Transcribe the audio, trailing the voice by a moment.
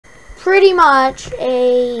pretty much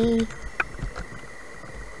a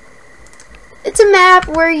map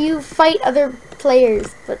where you fight other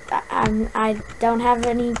players, but I don't have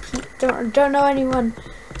any don't know anyone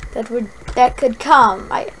that could come.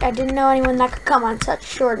 I didn't know anyone that could come on such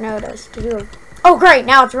short notice to do it. Oh great,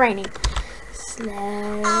 now it's raining.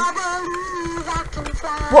 Slay.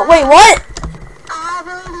 What? Wait, what?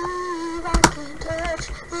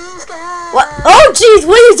 What? Oh jeez,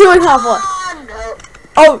 what are you doing, Hopla?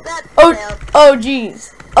 Oh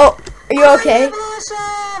jeez. Oh, are you okay?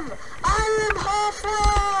 I am Hopla.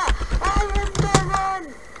 I am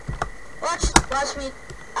Devon. Watch me.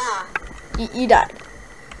 Ah. You died.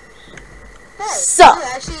 Hey, so.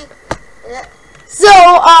 Actually, yeah. So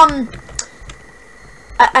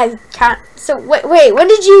I can't. So wait. When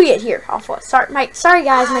did you get here, Hopla? Sorry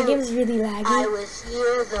guys, my game is really laggy. I was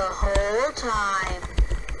here the whole time.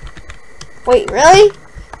 Wait, really?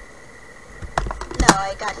 No,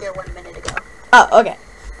 I got here 1 minute ago. Oh, okay.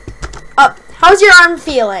 How's your arm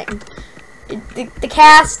feeling? The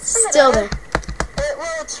cast's still there.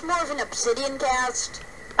 Well, it's more of an obsidian cast.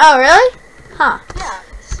 Oh, really? Huh. Yeah.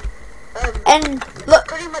 And look,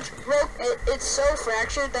 pretty much broke. It's so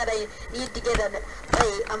fractured that I need to get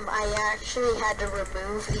I actually had to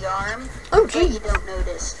remove the arm. Oh, gee. You don't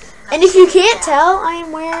notice. And if you can't tell,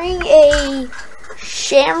 I'm wearing a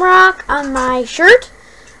shamrock on my shirt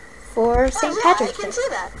for St. Patrick's Day. I can see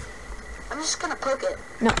that. I'm just gonna poke it.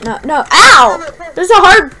 No. Ow! There's a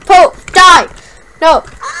hard poke. Die! No.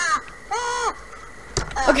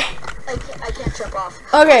 Okay. I can't jump off.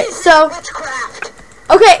 Okay, so. Witchcraft.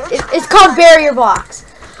 Okay, it's called barrier blocks.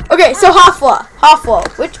 Okay, so Hopla,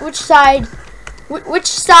 which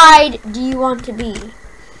side do you want to be?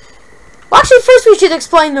 Well, actually, first we should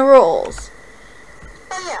explain the rules.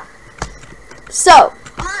 Oh yeah. So,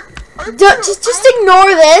 just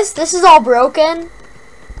ignore this. This is all broken.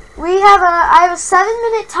 I have a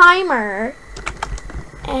 7-minute timer,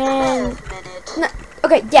 and 12 minute. no,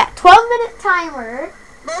 okay, yeah, 12-minute timer.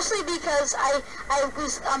 Mostly because I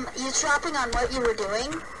was eavesdropping on what you were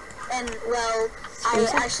doing, and well, I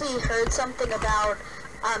actually heard something about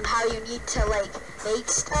how you need to like make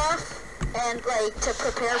stuff and like to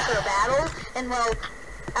prepare for a battle, and well,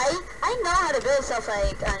 I know how to build stuff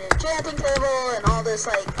like an enchanting table and all this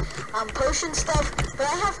like potion stuff, but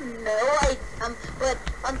I have no idea.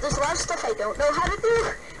 There's a lot of stuff I don't know how to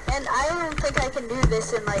do, and I don't think I can do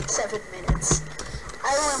this in like 7 minutes.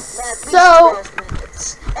 I want at least 12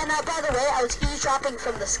 minutes. And by the way, I was eavesdropping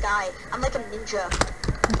from the sky. I'm like a ninja.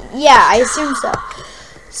 Yeah, I assume so.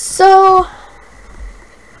 So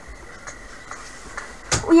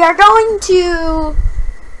we are going to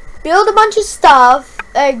build a bunch of stuff,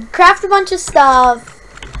 craft a bunch of stuff.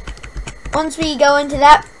 Once we go into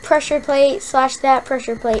that pressure plate / that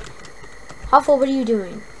pressure plate. Hopla, what are you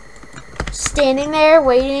doing? Standing there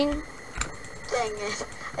waiting? Dang it.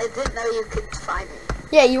 I didn't know you could find me.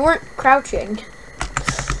 Yeah, you weren't crouching.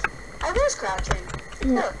 I was crouching.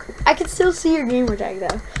 Look. I can still see your gamer tag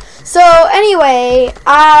though. So anyway,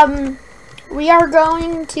 we are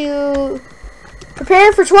going to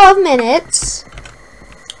prepare for 12 minutes,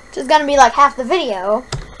 which is gonna be like half the video,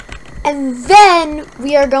 and then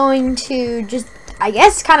we are going to just, I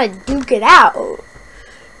guess, kind of duke it out.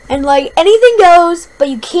 And like anything goes, but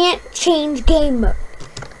you can't change game mode.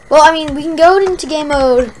 Well, I mean, we can go into game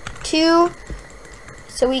mode 2.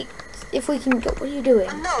 So if we can go, what are you doing?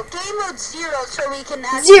 No, game mode 0, so we can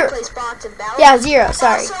actually place bots and ballots. Yeah, 0.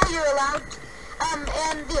 Sorry. Also, you're allowed.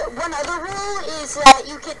 And the one other rule is that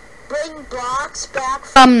you can bring blocks back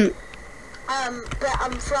from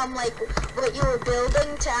like what you were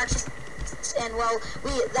building to actually. And well,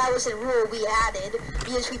 that was a rule we added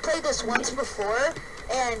because we played this once before,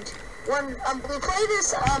 and we played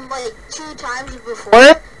this like 2 times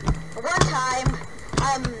before. One time,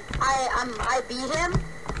 I beat him.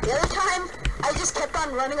 The other time, I just kept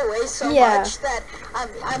on running away so much that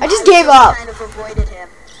I just gave up. Kind of avoided him.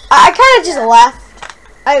 I kind of just left.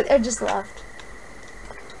 I just left.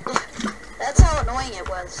 That's how annoying it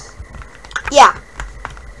was. Yeah.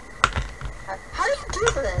 How do you do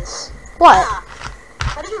this? What? Yeah.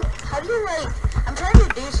 How do you like? I'm trying to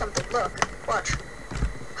do something. Look, watch.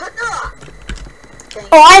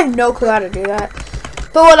 Oh, I have no clue how to do that.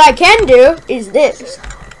 But what I can do is this.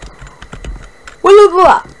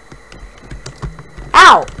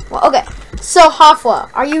 Ow. Well, okay. So, Hopla,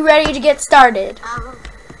 are you ready to get started?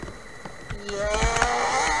 Yeah.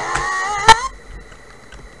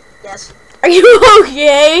 Yes. Are you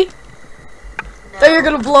okay? No. Thought you're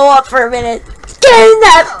gonna blow up for a minute. Get in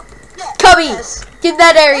that cubby. Yes. Get in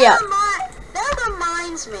that area. That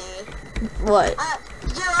reminds me. What?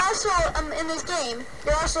 You're also, in this game,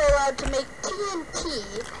 you're also allowed to make TNT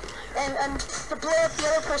and to blow up the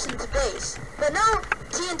other person's base. But no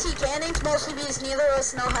TNT cannons, mostly because neither of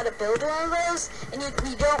us know how to build one of those, and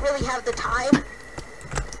we don't really have the time.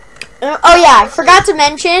 Oh yeah, I forgot to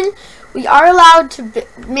mention, we are allowed to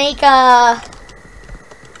make a...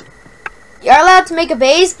 You're allowed to make a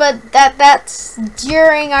base, but that's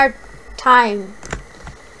during our time.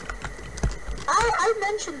 I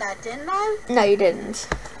mentioned that, didn't I? No, you didn't.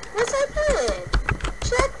 Yes, I did.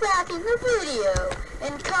 Check back in the video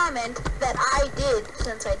and comment that I did,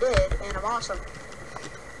 since I did, and I'm awesome.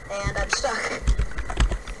 And I'm stuck.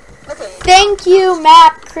 Okay. Thank you,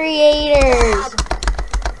 map creators.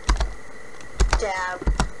 Dab.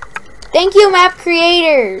 Thank you, map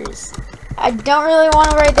creators. I don't really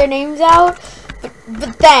want to write their names out,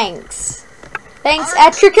 but thanks. Thanks,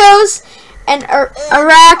 Etricos and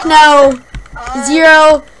Arachno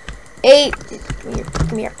 08.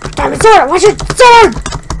 Come here. Damn it, sword! Watch it, sword!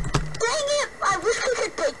 Dang it! I wish we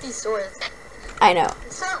could take these swords. I know.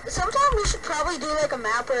 So sometime we should probably do like a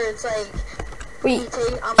map where it's like We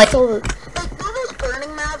take like all those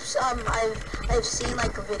burning maps. I've seen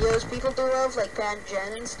like videos people do of like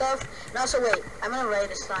Pan-Gen and stuff. And also, wait, I'm gonna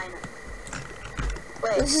write a sign.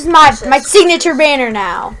 Wait, this is my signature banner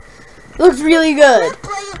now. It looks really good.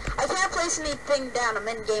 I can't place anything down. I'm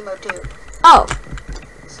in game mode 2. Oh,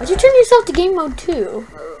 why'd you turn yourself to game mode 2?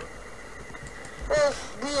 Well,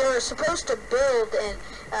 we are supposed to build and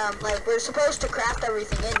like we're supposed to craft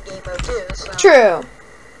everything in game mode 2. So. True.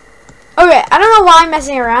 Okay, I don't know why I'm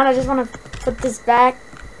messing around. I just want to put this back.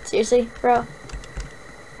 Seriously, bro.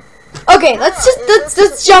 Okay,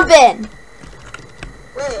 let's jump in.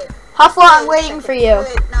 Wait. HAFW, I'm waiting for you.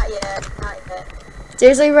 Wait, not yet. Not yet.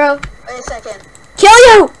 Seriously, bro? Wait a second. Kill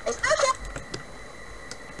you!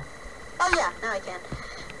 Oh yeah, now I can.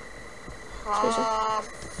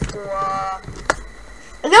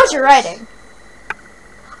 I know what you're writing.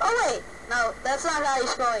 Oh wait, no, that's not how you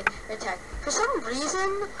spell attack. For some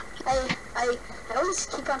reason, I always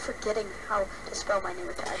keep on forgetting how to spell my name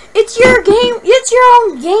tag. It's your game. It's your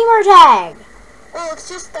own gamer tag. Well, it's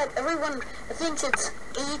just that everyone thinks it's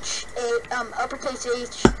uppercase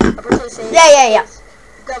H, uppercase A. Yeah.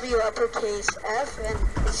 W, uppercase F, and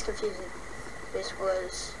it's confusing. This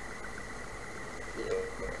was here.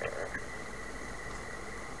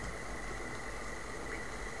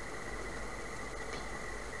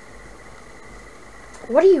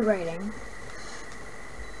 What are you writing?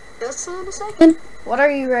 You'll see in a second. What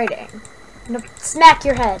are you writing? I'm gonna smack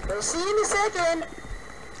your head. You'll see in a second.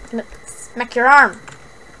 I'm gonna smack your arm.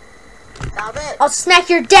 Stop it. I'll smack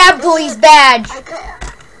your dad police badge. I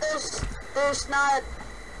can't. There's not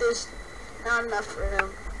enough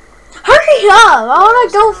room. Hurry up! I wanna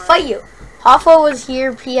go fight you. HAFW was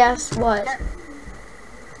here. P.S. What?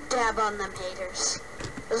 Dab on them haters.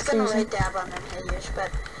 I was gonna write dab on them haters,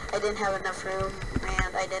 but I didn't have enough room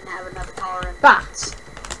and I didn't have enough tolerance. Bah.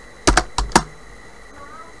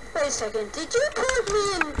 Wait a second. Did you put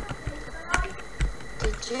me in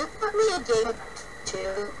game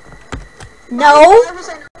 2? No.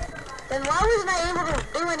 Then why wasn't I able to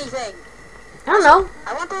do anything? I don't know.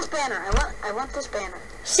 I want this banner. I want this banner.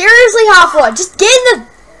 Seriously, HAFW, just get in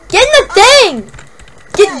the thing.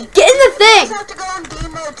 Get in the thing. Both have to go in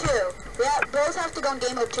game mode 2. Yeah, both have to go in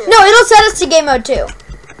game mode 2. No, it'll set us to game mode 2.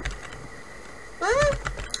 Really?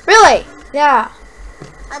 Really? Yeah.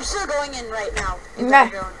 I'm still going in right now. Okay.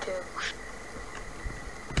 Going to.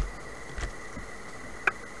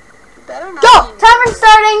 Better not. Go! Timer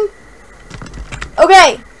starting.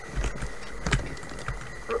 Okay.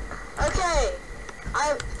 Okay.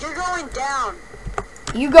 You're going down.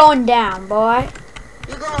 You going down, boy.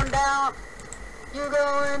 You going down. You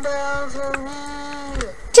going down for me.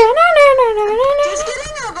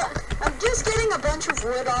 I'm just getting a bunch of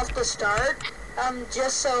wood off the start.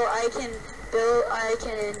 Just so I can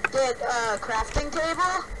get a crafting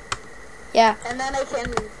table. Yeah. And then I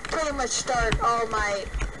can pretty much start a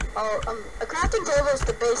crafting table is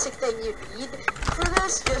the basic thing you need for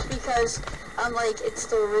this, just because it's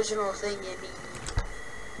the original thing you need.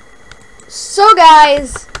 So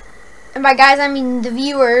guys, and by guys I mean the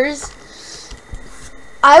viewers,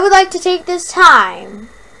 I would like to take this time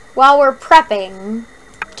while we're prepping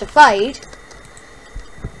to fight.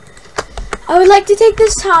 I would like to take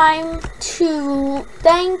this time to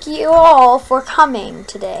thank you all for coming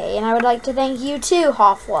today, and I would like to thank you too,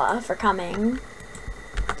 HAFW, for coming.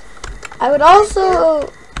 I would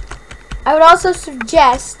also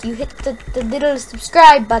suggest you hit the little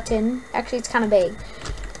subscribe button. Actually, it's kind of big,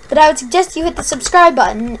 but I would suggest you hit the subscribe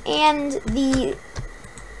button and the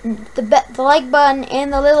like button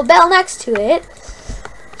and the little bell next to it,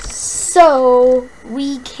 so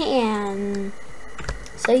you can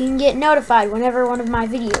get notified whenever one of my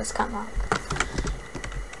videos come up.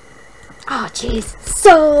 Oh jeez, it's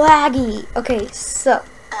so laggy. Okay, so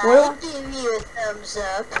I give you a thumbs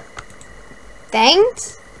up.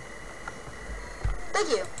 Thanks. Thank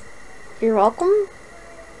you. You're welcome.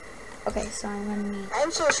 Okay, so I'm gonna need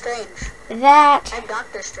I'm so strange. that. I'm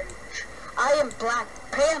Doctor Strange. I am Black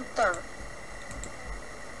Panther.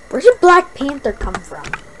 Where did Black Panther come from?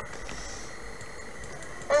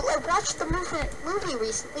 Well, I watched the movie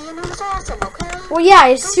recently and it was awesome, okay? Well, yeah, I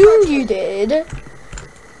assumed you did.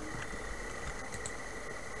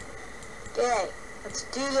 Okay, let's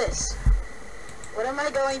do this. What am I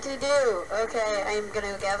going to do? Okay, I'm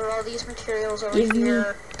gonna gather all these materials over Give me-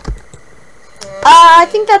 here. Okay. I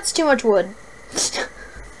think that's too much wood.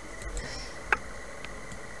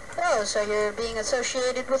 Oh, so you're being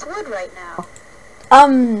associated with wood right now.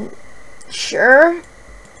 Sure.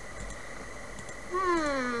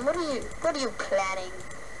 What are you planning?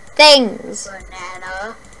 Things.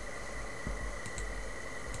 Banana.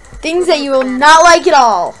 Things that you will not like at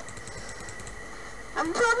all.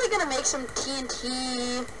 I'm probably gonna make some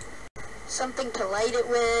TNT, something to light it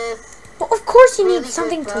with. Well, of course you Really need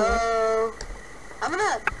something good to. bow. I'm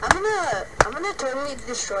gonna totally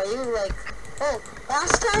destroy you. Like, oh,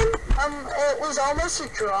 last time, it was almost a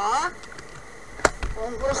draw.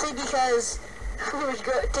 Mostly because we were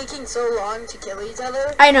taking so long to kill each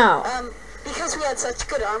other. I know. Because we had such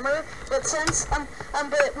good armor, but since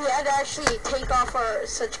but we had to actually take off our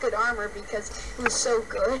such good armor because it was so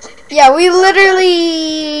good. Yeah, we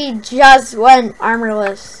literally just went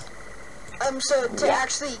armorless. So to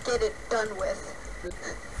actually get it done with, it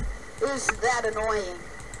was that annoying.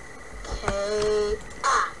 Okay.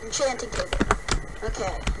 Enchanting table.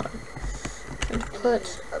 Okay.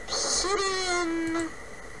 Put Obsidian.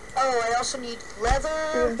 Oh, I also need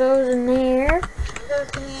leather. those in there.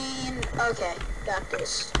 Sugarcane. Okay, got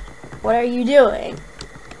this. What are you doing?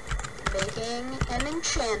 Making an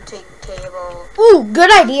enchanting table. Ooh,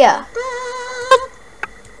 good idea.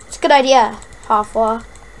 It's a good idea, HAFW.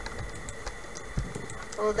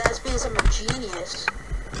 Well, that's because I'm a genius.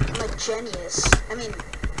 I'm a genius. I mean,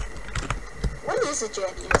 what is a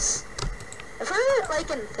genius? I've heard it like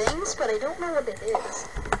in things, but I don't know what it is.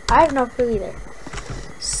 I have no clue either.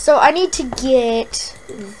 So I need to get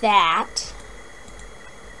that.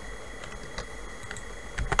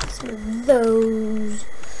 Some of those.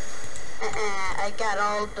 I got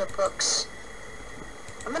all the books.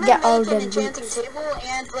 I'm gonna Get all make an the enchanting books. table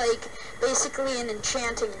and like basically an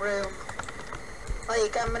enchanting room.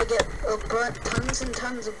 Like I'm gonna get tons and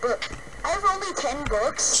tons of books. I have only 10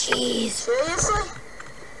 books. Jeez. Seriously?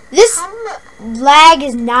 This How lag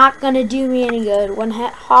is not going to do me any good when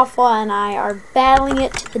HAFW and I are battling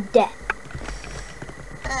it to the death.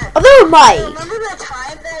 Although it might. Remember the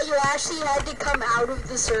time that you actually had to come out of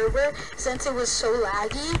the server since it was so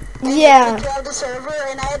laggy? And Yeah. you kicked you out of the server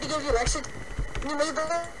and I had to give you extra. You made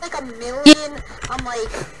like a million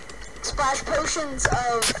like splash potions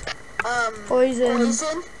of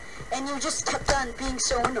poison, and you just kept on being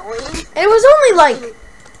so annoying. It was only like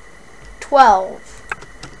 12.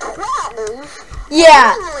 12?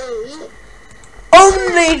 Yeah. Only?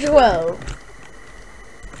 Only 12.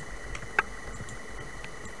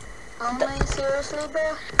 Only? Seriously,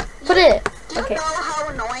 bro? Put it. Do you Okay. know how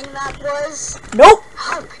annoying that was? Nope.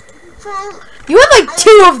 How painful? You had like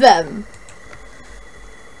 2 of them.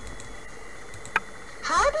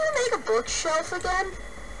 How do you make a bookshelf again?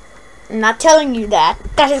 I'm not telling you that.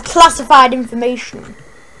 That is classified information.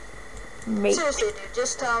 Mate. Seriously, dude,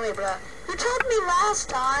 just tell me, bro. You told me last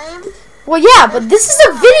time. Well, yeah, but this is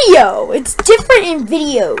a video. It's different in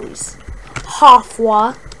videos.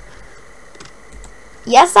 HAFW.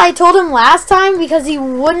 Yes, I told him last time because he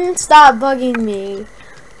wouldn't stop bugging me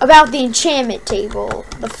about the enchantment table.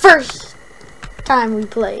 The first time we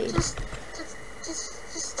played.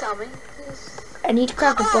 Just tell me. I need to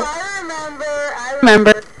craft a book. I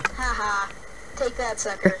remember. Haha. Take that,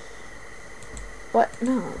 sucker. What?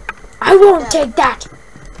 No. I won't take that.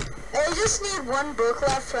 I just need 1 book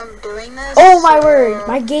left from doing this. Oh my word.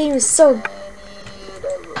 My game is so... I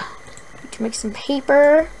need to make some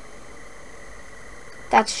paper.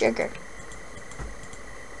 That's sugar.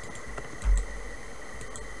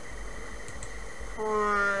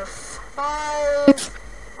 4, 5.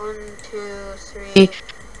 1, 2, 3,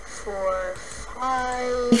 4,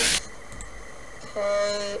 5.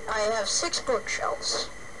 Okay, I have 6 bookshelves.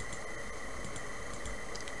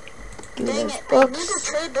 Give me Dang those it, I need books.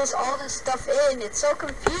 to trade all this stuff in. It's so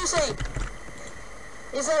confusing.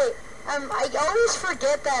 It's like, I always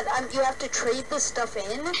forget that you have to trade this stuff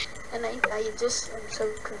in. and I just am so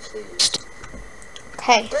confused.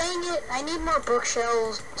 Okay. Dang it! I need more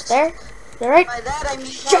bookshelves. There? Is that right? By that I mean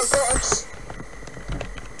Yes! more books.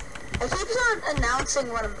 I keep on announcing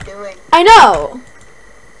what I'm doing. I know.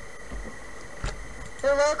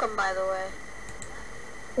 You're welcome, by the way.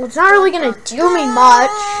 Well, it's not really gonna do me much.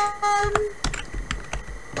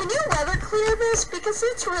 Can you weather clear this? Because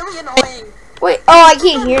it's really annoying. Wait, oh, I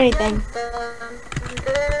can't hear anything. In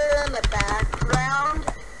the background.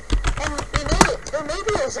 And we made it. Or maybe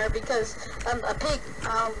it was there because a pig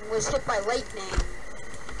was hit by lightning.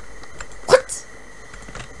 What?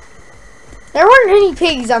 There weren't any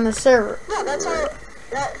pigs on the server. Yeah, that's how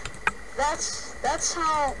that's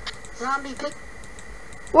how zombie pig.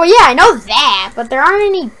 Well, yeah, I know that, but there aren't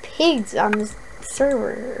any pigs on the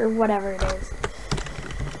server or whatever it is.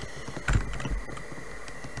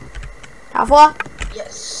 HAFW?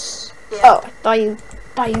 Yes. Yeah. Oh, I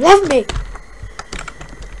thought you left me.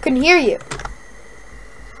 Couldn't hear you.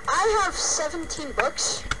 I have 17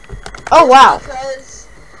 books. Oh wow.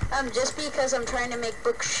 Just because I'm trying to make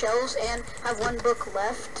bookshelves and have one book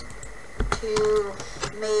left to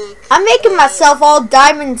make. I'm making myself all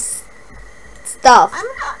diamond stuff. I'm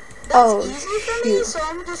not. That's Oh, easy for me, so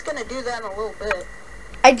I'm just gonna do that in a little bit.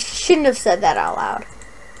 I shouldn't have said that out loud.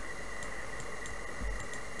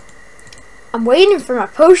 I'm waiting for my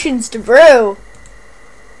potions to brew.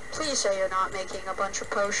 Please say you're not making a bunch of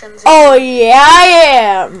potions. Oh yeah, I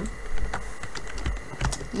am.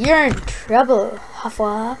 You're in trouble,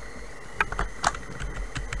 HAFW.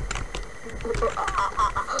 Do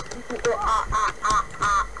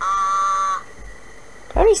I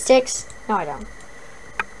have any sticks? No, I don't.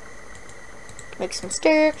 Make some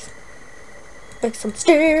sticks. Make some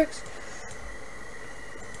sticks.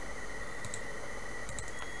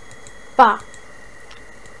 Bah.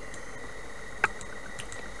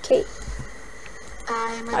 Okay.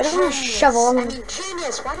 I'm a I don't want a genius. shovel. I mean,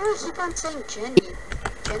 genius. Why do I keep on saying genius?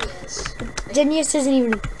 Genius isn't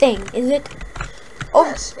even a thing, is it? Oh.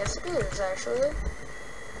 Yes, it is actually.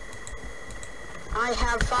 I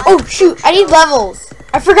have 5. Oh shoot! I need levels.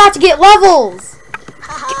 I forgot to get levels.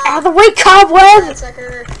 Get out of the way, cobweb!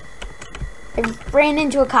 Sucker. I ran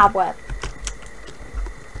into a cobweb.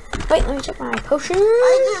 Wait, let me check my potion.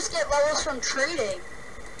 I just get levels from trading.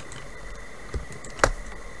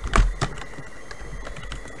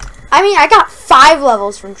 I mean, I got 5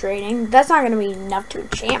 levels from trading. That's not gonna be enough to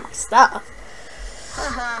enchant my stuff.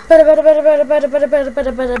 Haha. Probably I'm a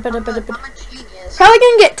genius.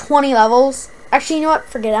 gonna get 20 levels. Actually, you know what?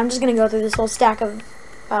 Forget it. I'm just gonna go through this whole stack of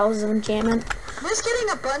bottles of enchantment. I'm just getting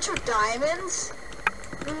a bunch of diamonds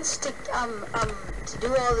to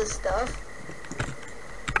do all this stuff.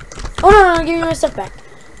 Oh no, give me my stuff back.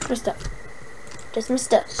 My stuff. Just my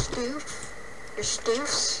stuff. Stoof. Your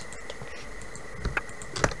stoofs.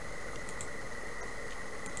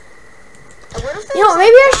 You know,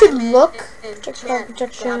 maybe I should look. Check for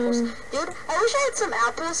protection. Dude, I wish I had some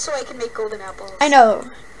apples so I could make golden apples. I know,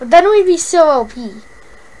 but then we'd be so OP.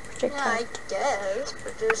 Yeah, I guess,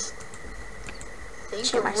 but just think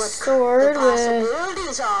Check of my what sword the with-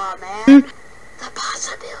 possibilities are, man. The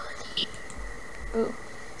possibility. Ooh.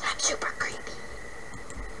 I'm super creepy.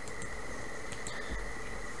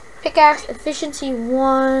 Pickaxe efficiency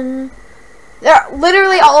 1. They're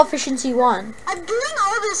literally all efficiency 1. I'm doing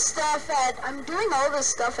all this stuff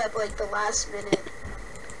at like the last minute.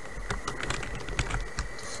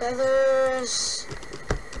 Feathers.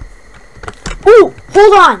 Ooh,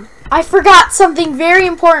 hold on. I forgot something very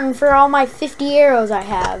important for all my 50 arrows I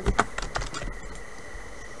have.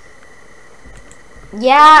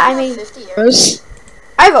 Yeah, I mean, 50 arrows.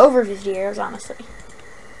 I have over 50 arrows, honestly.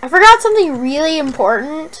 I forgot something really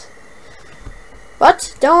important.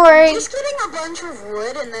 But don't worry. Just getting a bunch of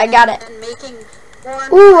wood and then I got it. And making more.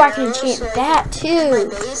 Ooh, I can arrows enchant so I that can, in too.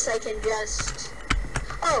 my base, I can just.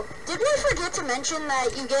 Oh, did we forget to mention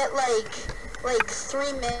that you get like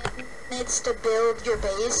 3 minutes to build your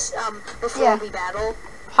base before we battle?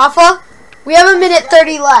 HAFW, we have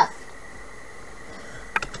 1:30 left.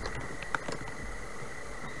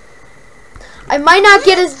 I might not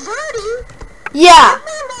get as 30. yeah. Give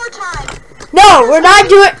me more time. No, we're not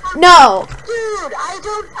doing no. Dude, I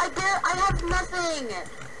have nothing.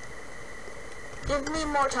 Give me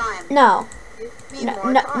more time. No. Give me No,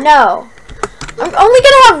 more no, time. no. I'm only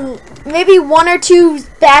gonna have maybe 1 or 2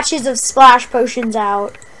 batches of splash potions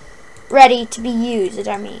out, ready to be used.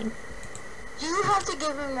 I mean, You have to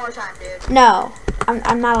give me more time, dude. no,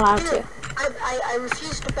 I'm not allowed Dude, to. I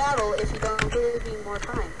refuse to battle if you don't give me more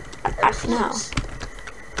time. I refuse. No.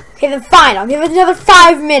 Okay, then fine. I'll give it another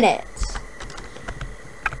 5 minutes.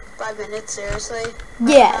 5 minutes, seriously?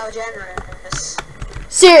 Yeah. How generous.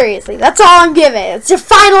 Seriously, that's all I'm giving. It's your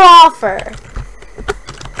final offer.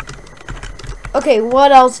 Okay,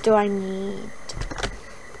 what else do I need?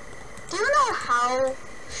 Do you know how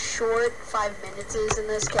short 5 minutes is in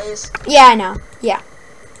this case? Yeah, I know. Yeah.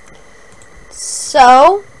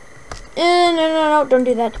 So, no, don't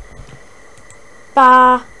do that.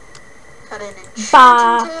 Bah. Got an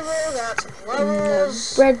enchanting table, got some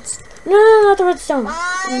levels. No, not the redstone.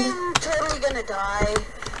 I'm totally gonna die.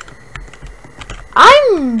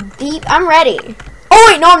 I'm ready. Oh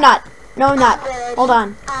wait, no, I'm not. No, I'm not. Ready. Hold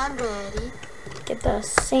on. I'm ready. Get the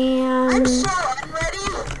sand. I'm so unready.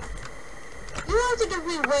 You have to give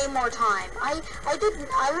me way more time. I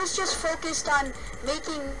was just focused on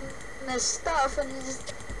making this stuff, and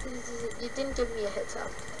you didn't give me a heads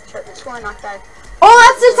up. Sure, that's why I knocked that. Oh,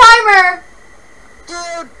 that's the timer.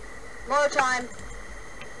 Dude, more time.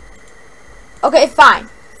 Okay, fine.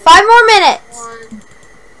 5 more minutes.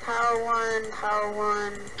 Power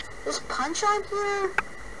one. There's punch on here?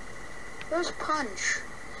 There's punch.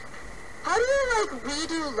 How do you, like,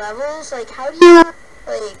 redo levels? Like, how do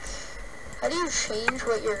you change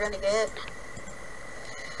what you're gonna get?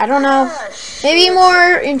 I don't know. Maybe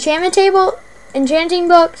more enchanting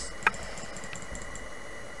books.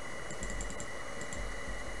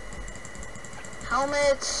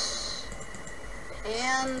 Helmets.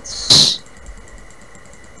 Pants.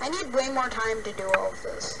 I need way more time to do all of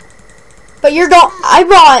this. But I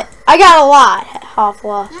got a lot,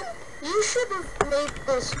 HAFW. You should have made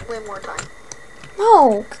this way more time.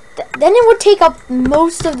 No, then it would take up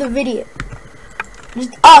most of the video.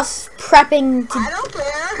 Just us prepping to. I don't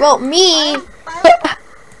care. Well, me.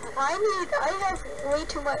 I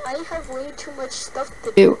have way too much stuff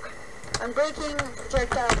to do. I'm breaking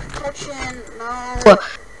projectile protection. No.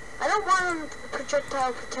 I don't want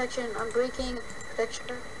projectile protection. I'm breaking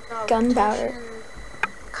projectile Gunpowder. protection.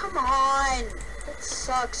 Come on. That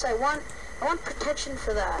sucks. I want protection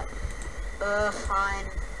for that. Fine.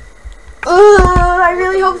 I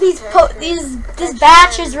really hope this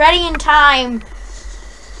batch is ready in time.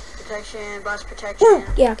 Protection, boss protection.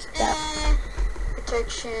 Yeah, keep that.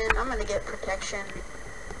 Protection. I'm gonna get protection.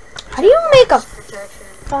 How do you make a protection?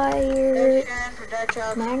 Fire?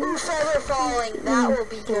 Protection. Ooh, feather falling. That will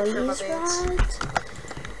be good for my boots.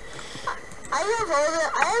 I have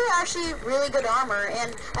actually really good armor,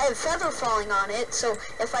 and I have feather falling on it. So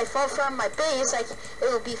if I fall from my base, it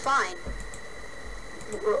will be fine.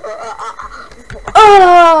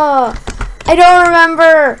 Oh, I don't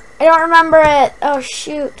remember it. Oh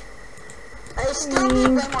shoot. I still need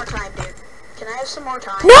way more time, dude. Can I have some more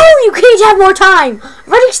time? No, you can't have more time. I've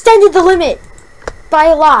already extended the limit by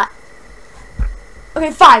a lot.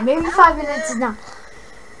 Okay, fine. Maybe 5 minutes is enough.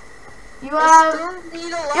 You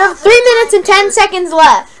have 3 minutes and 10 seconds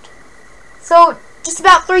left. So just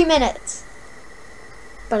about 3 minutes.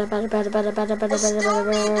 I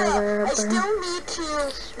still need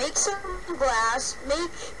to make some glass,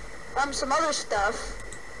 make some other stuff.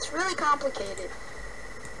 It's really complicated.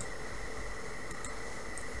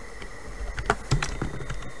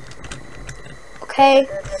 Okay. I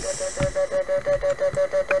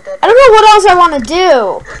don't know what else I want to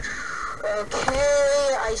do.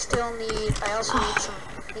 Okay, I also need some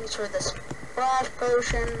things for the splash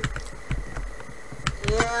potion.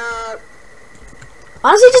 Yeah.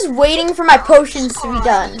 Honestly, just waiting for my potions to be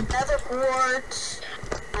done. Another quartz.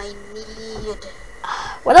 I need.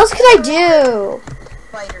 What else could I do?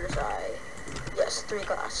 Spider's eye. Yes, 3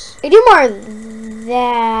 glass. I do more of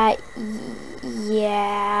that.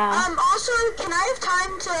 Yeah. Also, can I have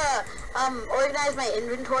time to organize my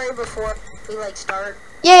inventory before we start?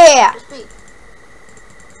 Yeah.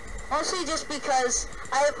 Mostly just because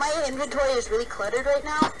my inventory is really cluttered right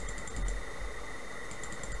now.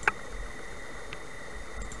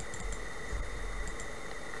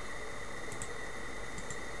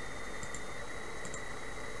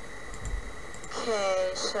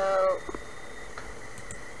 Okay, so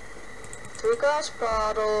 3 glass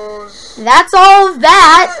bottles. That's all of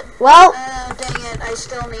that. Well, dang it! I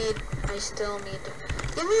still need.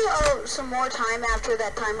 Give me some more time after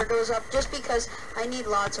that timer goes up, just because I need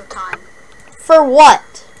lots of time. For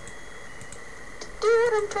what? To do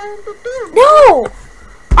what I'm trying to do. No.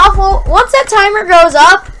 Awful. Once that timer goes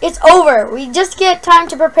up, it's over. We just get time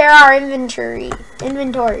to prepare our inventories.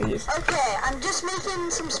 Okay, I'm just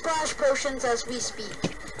making some splash potions as we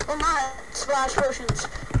speak. Well, not splash potions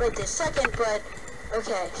right this second, but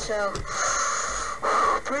okay. So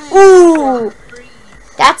breathe. Ooh, breathe.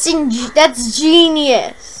 That's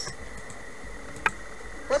genius.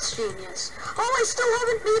 What's genius? Oh, I still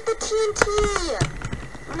haven't made the TNT.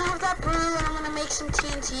 I'm gonna have that brew, and I'm gonna make some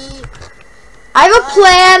TNT. I have a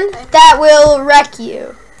plan that will wreck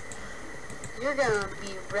you. You're gonna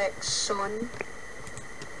be wrecked, son.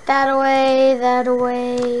 That away, that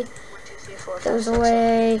away. 1, 2, 3, 4, 5, Those 6,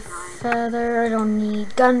 away. 7, 8, 9. Feather. I don't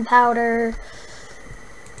need gunpowder.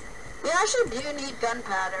 We actually do need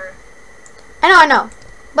gunpowder. I know.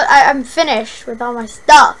 But I'm finished with all my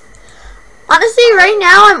stuff. Honestly, right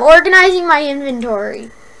now I'm organizing my inventory.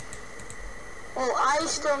 Well, I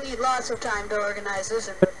still need lots of time to organize this.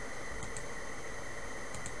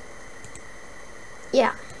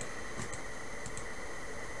 Yeah.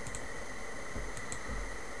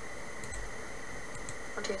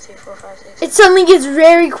 One, 2, 3, 4, 5, 6. It suddenly gets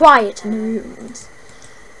very quiet in the rooms.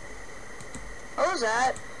 What was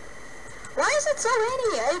that? Why is it so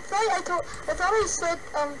rainy? I thought I said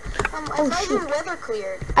I thought your weather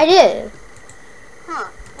cleared. I did. Huh?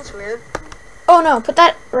 That's weird. Oh no, put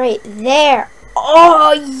that right there.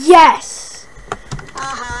 Oh yes.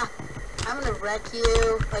 I'm gonna wreck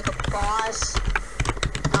you like a boss.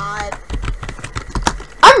 Not.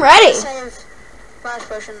 I'm ready. Save flash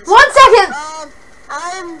potions. 1 second.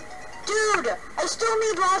 Dude, I still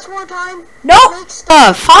need lots more time. Nope. Make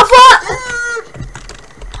stuff. Hafwa. Dude,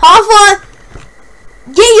 Hafwa.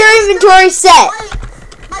 Get your inventory set.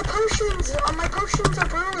 my potions are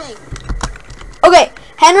brewing. Okay,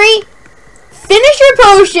 Henry. Finish your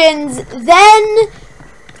potions, then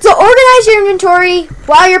so organize your inventory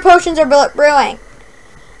while your potions are brewing.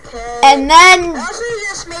 Okay. And then I also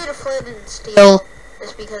just made a flint and steel.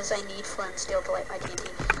 Just because I need flint and steel to light my TNT.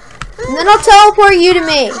 and then I'll teleport you to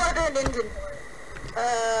me. Cluttered inventory.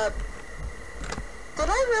 Did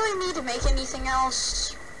I really need to make anything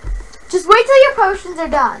else? Just wait till your potions are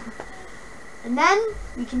done. And then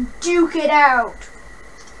we can duke it out.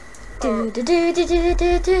 I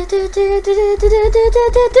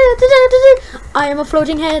am a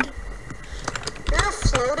floating head. You're a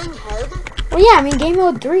floating head? Well, yeah, I mean game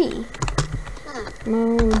mode 3.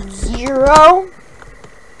 Mode 0.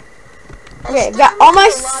 Okay, got all my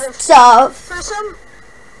stuff. For some,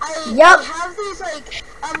 I Yep. have these like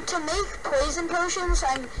to make poison potions.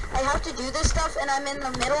 I have to do this stuff, and I'm in the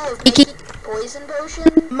middle of making poison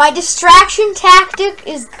potions. My distraction tactic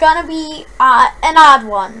is gonna be an odd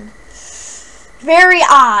one. Very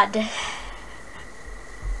odd.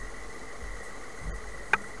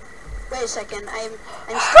 Wait a second,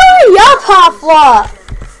 Hurry up, Hafwa!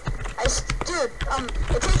 Dude,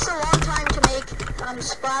 it takes a long time to make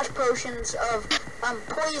splash potions of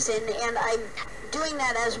poison, and I'm doing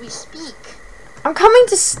that as we speak. I'm coming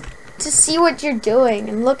to see what you're doing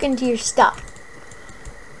and look into your stuff.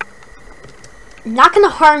 I'm not gonna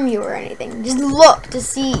harm you or anything. Just look to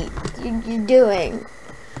see what you're doing.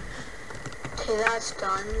 Okay, that's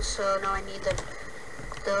done. So now I need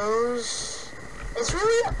those.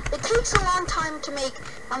 It takes a long time to make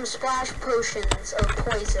splash potions of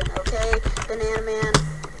poison. Okay, Banana Man.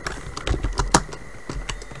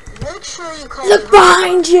 Make sure you call Look me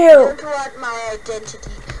behind you. Don't want my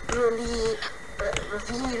identity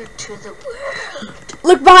revealed to the world.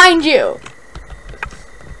 Look behind you.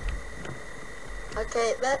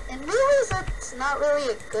 Okay, in ways that's not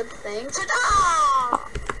really a good thing. So,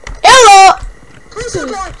 Hello. please keep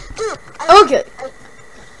going, dude. Okay.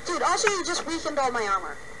 Dude, also you just weakened all my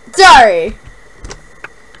armor. Sorry.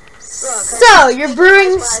 Look, So you're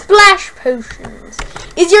brewing splash potions.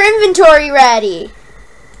 Is your inventory ready?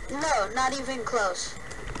 No, not even close.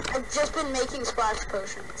 I've just been making splash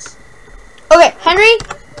potions. Okay, Henry.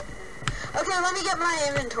 Okay, let me get my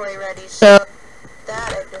inventory ready. So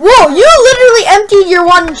that. Whoa! You literally emptied your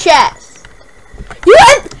one chest.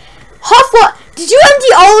 Hafwa, did you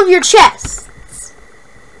empty all of your chests?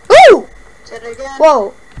 Ooh! Did it again?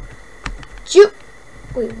 Whoa! Did you?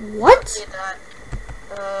 Wait, what? Need that.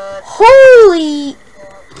 Holy!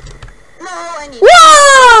 No, I need.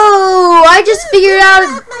 Whoa! I just figured out.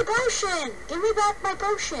 Give me back my potion. Give me back my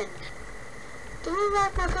potion. Give me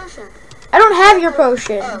back my potion. I don't have your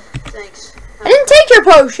potion. Oh, thanks. I didn't take your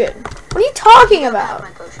potion. What are you talking about?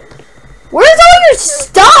 My potion. Where's all your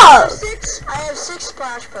stuff? I have 6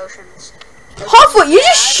 splash potions. Hafwa, you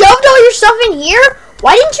just shoved all your stuff in here?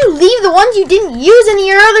 Why didn't you leave the ones you didn't use in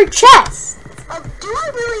your other chests? Do I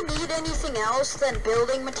really need anything else than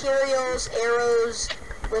building materials, arrows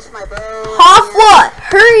with my bow? Hafwa,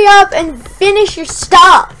 hurry up and finish your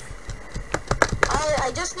stuff.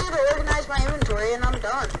 I just need to organize my inventory and I'm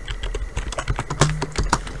done.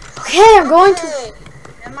 Okay, I'm going to...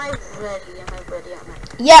 Am I ready? Am I ready?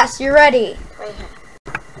 Yes, you're ready. Wait,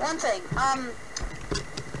 one thing.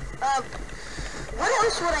 What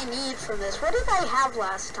else would I need from this? What did I have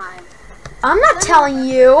last time? I'm not telling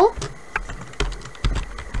you.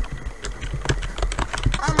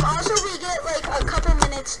 also we get like a couple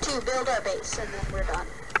minutes to build our base, and then we're done.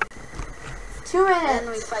 2 minutes. And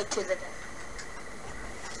then we fight to the death.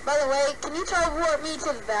 By the way, can you teleport me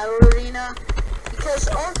to the battle arena? Because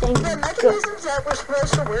all the mechanisms that were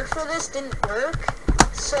supposed to work for this didn't work,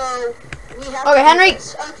 so we have to Henry.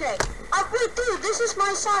 This. Okay. Wait, dude, this is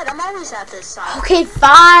my side. I'm always at this side. Okay,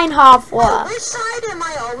 fine, HAFW. Which side am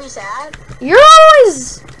I always at? You're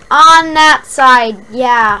always on that side,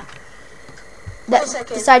 yeah. Wait a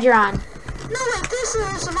second. The side you're on. No, wait, this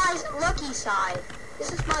is my lucky side.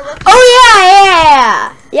 This is my lucky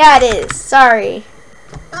Oh, yeah, it is. Sorry.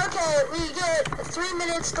 Okay, we get 3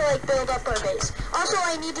 minutes to, like, build up our base. Also,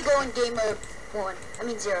 I need to go in game mode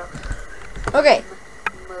 0. Okay.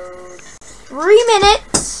 Mode. 3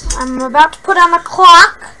 minutes. I'm about to put on the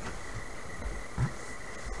clock.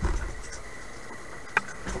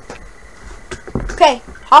 Okay,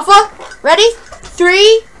 HAFW, ready?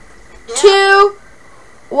 3, 2,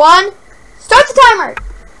 1. Start the timer.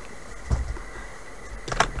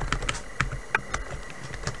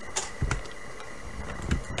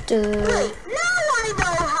 Wait, now I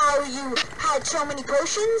know how you had so many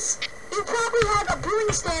potions. You probably had a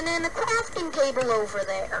brewing stand and a crafting table over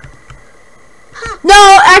there. Huh.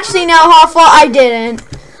 No, actually, no, HAFW, I didn't.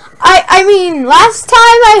 I mean, last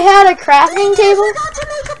time I had a crafting table. I forgot to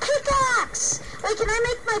make a pickaxe. Wait, can I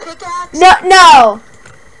make my pickaxe? No.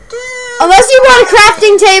 Dude, Unless you want a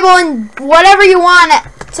crafting table and whatever you want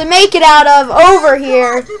to make it out of over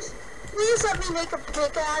here. Please let me make a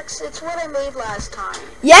pickaxe. It's what I made last time.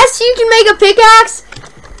 Yes, you can make a pickaxe,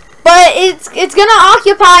 but it's gonna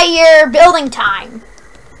occupy your building time.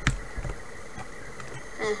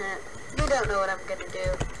 You don't know what I'm gonna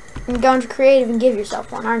do. You're going to creative and give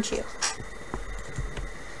yourself one, aren't you?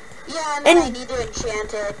 Yeah, and then I need to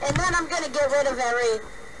enchant it, and then I'm gonna get rid of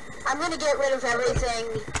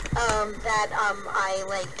everything that I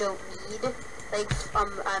like don't need. Like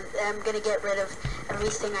I'm gonna get rid of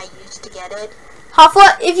everything I used to get it.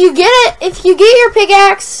 HAFW, if you get your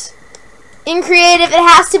pickaxe in creative, it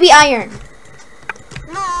has to be iron.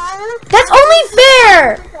 No. That's only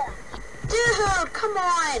fair. Dude, come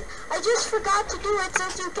on. I just forgot to do it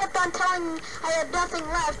since you kept on telling me I had nothing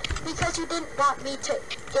left because you didn't want me to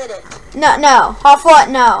get it. No, HAFW,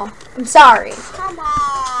 no. I'm sorry. Come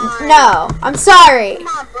on. No, I'm sorry. Come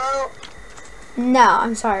on, bro. No,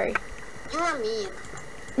 I'm sorry. You are mean.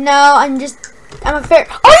 No, I'm a fair.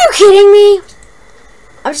 Are you kidding me?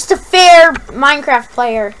 I'm just a fair Minecraft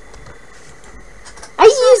player. I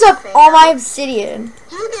use up all my obsidian.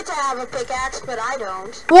 You get to have a pickaxe, but I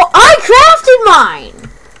don't. Well, I crafted mine.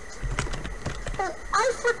 But I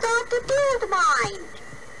forgot to build mine.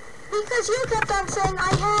 Because you kept on saying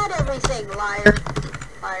I had everything, liar.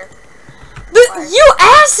 Liar. You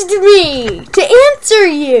asked me to answer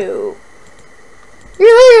you. You're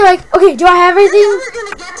literally like, okay, do I have everything? You're never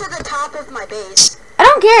gonna get to the top of my base. I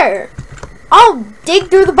don't care. I'll dig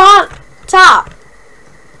through the top.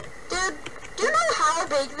 Dude, do you know how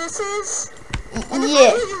big this is? And if Yeah. I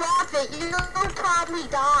hit you off it, you'll probably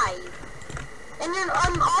die. And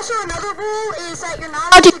also another rule is that you're not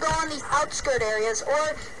allowed to go on these outskirt areas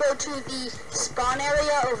or go to the spawn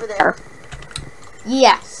area over there.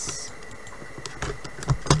 Yes.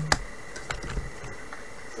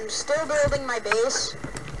 I'm still building my base.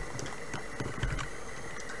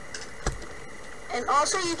 And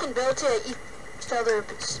also you can build to each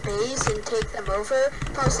other's base and take them over.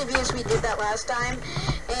 Mostly because we did that last time.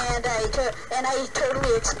 And I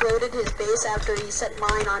totally exploded his base after he set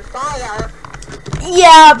mine on fire.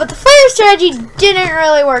 Yeah, but the fire strategy didn't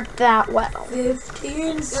really work that well.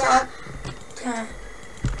 15 Yeah. 10.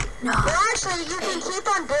 No. Well, actually, you can keep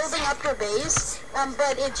on building up your base,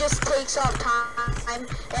 but it just takes off time and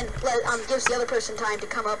gives the other person time to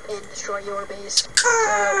come up and destroy your base.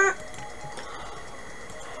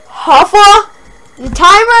 HAFW, the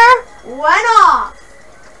timer went off.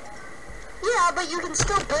 Yeah, but you can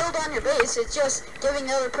still build on your base. It's just giving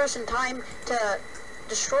the other person time to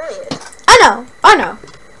destroy it. I know.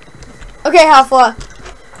 Okay, HAFW.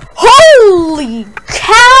 Holy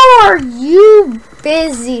cow, are you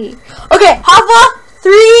busy? Okay, HAFW,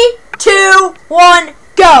 3, 2, 1,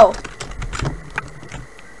 go.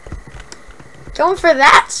 Going for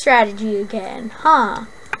that strategy again, huh?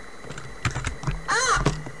 Ah!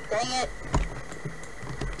 Dang it.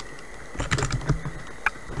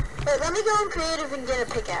 Wait, let me go in creative and get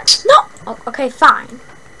a pickaxe. No. Oh, okay, fine.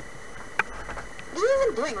 What are you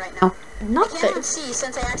even doing right now? I can't Nothing. even see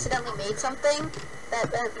since I accidentally made something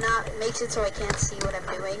that makes it so I can't see what I'm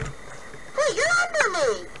doing. Wait, you're under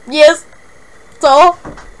me! Yes. So?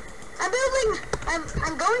 I'm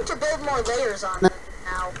going to build more layers on them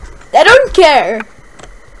now. I don't care.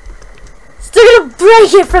 Still gonna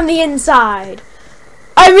break it from the inside.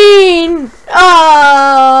 I mean,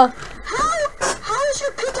 How is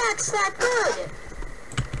your pickaxe that good?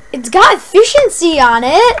 it's got efficiency on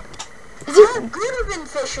it. How good of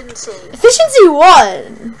efficiency? Efficiency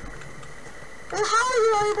 1. Well, how are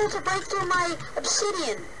you able to break through my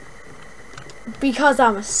obsidian? Because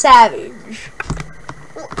I'm a savage.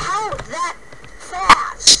 Well, how that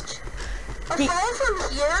fast? A fall from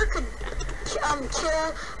here could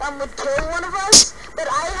would kill one of us, but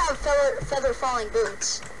I have feather falling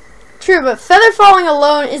boots. True, but feather falling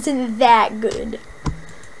alone isn't that good.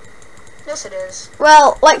 Yes, it is.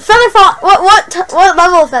 Well, like feather fall. What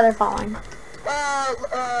level of feather falling?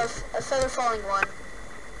 A feather falling 1.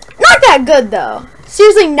 Not that good though.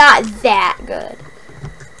 Seriously, not that good.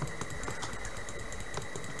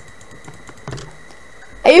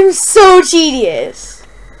 I am so tedious.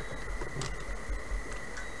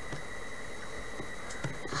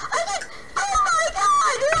 Oh my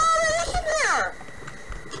god, you're already here!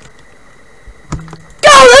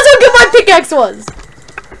 Go! That's how good my pickaxe was.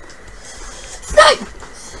 Snipe!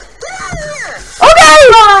 Get out of here! Okay!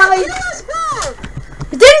 Bye! Let's go!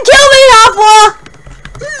 It didn't kill me, HAFW!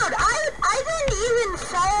 Dude, I didn't even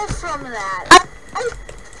fall from that. I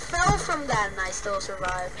fell from that and I still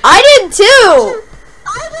survived. I did too!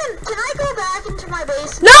 Can I go back into my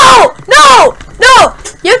base? No! No! No!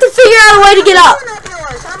 You have to figure out a way to get up.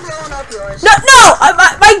 I'm blowing up yours. No! No!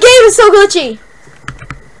 My game is so glitchy.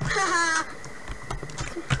 Haha.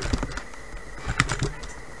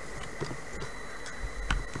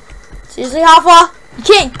 Seriously, HAFW?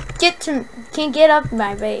 You can't get up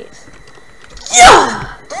my base.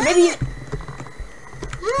 Yeah! Maybe you...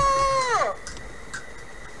 Yeah!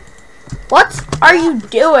 What are you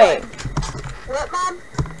doing? What, Mom?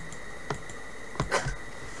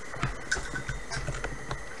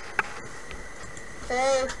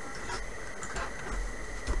 Hey.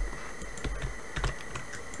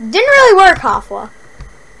 Didn't really work, HAFW.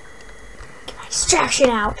 Get my distraction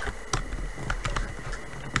out.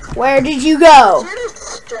 Where did you go? I'll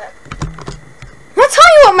tell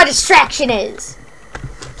you what my distraction is.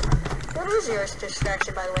 What is your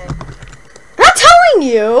distraction, by the way? I'm not telling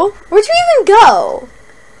you. Where'd you even go?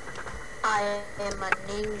 I am a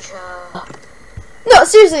ninja. No,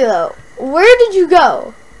 seriously though. Where did you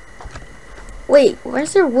go? Wait,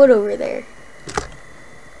 where's there wood over there?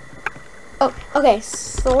 Oh, okay. You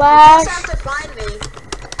Slash. just have to find me.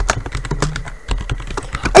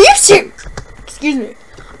 Are you serious? Excuse me.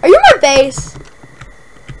 Are you my base?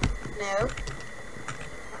 No.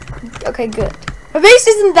 Okay, good. My base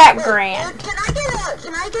isn't that grand. Can I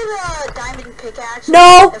get a diamond pickaxe?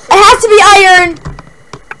 No, it has to be iron.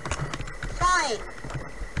 Fine.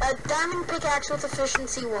 A diamond pickaxe with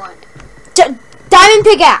efficiency 1. Diamond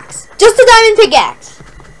pickaxe. Just a diamond pickaxe.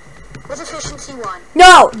 With efficiency 1.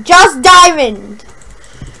 No, just diamond.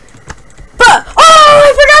 But oh,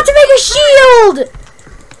 I forgot to make a shield.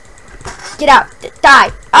 Get out.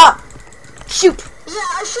 Die. Up. Shoot.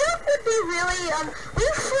 Yeah, a shield would be really, we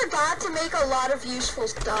forgot to make a lot of useful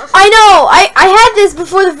stuff. I know. I had this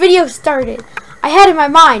before the video started. I had in my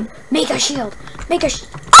mind, make a shield. Make a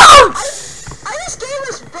oh! I just gave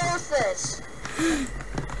us both this.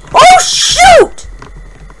 Oh, shoot!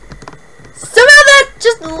 Somehow that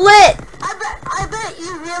just lit. I bet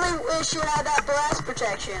you really wish you had that blast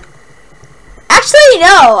protection. Actually,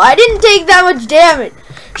 no. I didn't take that much damage.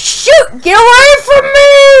 Shoot! Get away from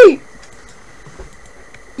me!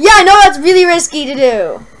 Yeah, I know that's really risky to do.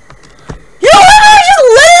 You literally just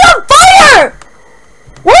lit it on fire!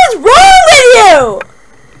 What is wrong with you?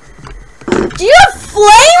 Do you have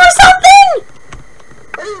flame or something?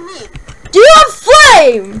 What do you mean? Do you have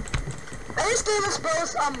flame? I just gave us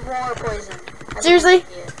both more poison. Seriously?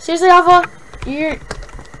 Seriously, HAFW? You're...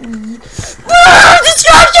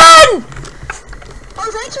 Distraction! Oh,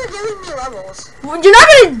 thanks for giving me levels. Well, you're not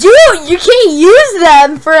gonna do it. You can't use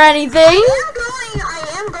them for anything. I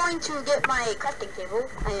am going to get my crafting table.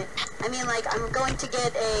 I mean, like, I'm going to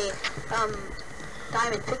get a,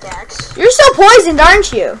 diamond pickaxe. You're so poisoned,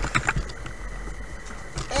 aren't you?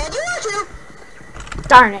 And you are too.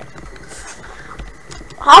 Darn it.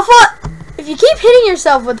 HAFW, if you keep hitting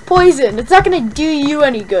yourself with poison, it's not gonna do you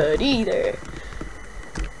any good either.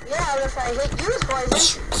 Yeah, but if I hit you with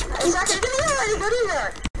poison, it's not gonna do you any good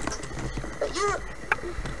either.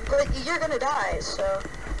 But you're gonna die, so.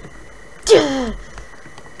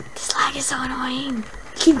 This lag is so annoying.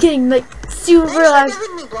 I keep getting like super Thanks lag. for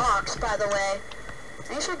giving me blocks, by the way.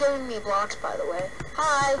 Thanks for giving me blocks, by the way.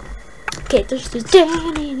 Hi. Okay, there's this.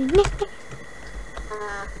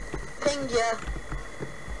 Pinged ya.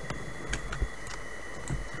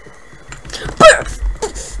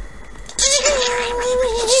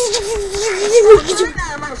 Get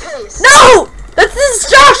out of my face. No! That's the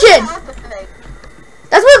distraction!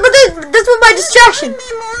 That's what my distraction. Give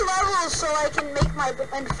me more levels so I can make my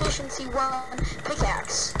efficiency 1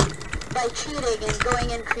 pickaxe by cheating and going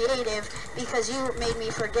in creative because you made me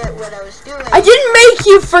forget what I was doing. I didn't make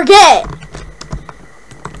you forget.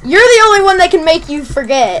 You're the only one that can make you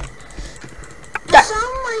forget.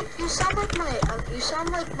 You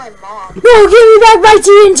sound like my mom. No, give me back my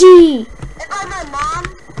TNT. And by my mom,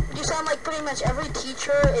 you sound like pretty much every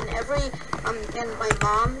teacher and and my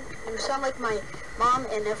mom. You sound like my mom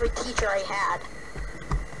and every teacher I had.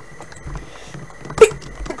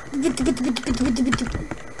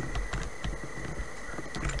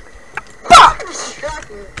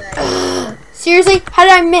 Seriously, how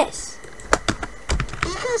did I miss?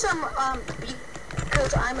 Because I'm a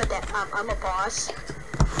boss.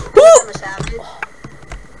 Ooh. I'm a savage.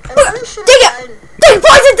 I really should have done. Take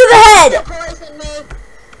poison to the head. You poisoned me.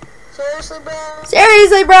 Seriously, bro.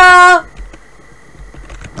 Seriously, bro.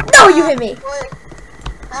 No, you hit me.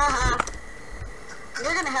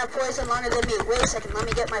 You're gonna have poison longer than me. Wait a second, let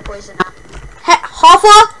me get my poison out.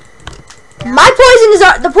 Hoffa, Yeah. my poison is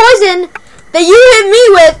the poison that you hit me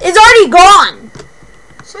with is already gone.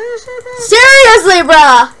 Seriously, bro? Seriously,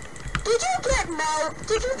 bruh. Did you get milk?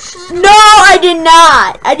 Did you cheat? No, I did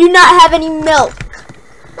not. I do not have any milk.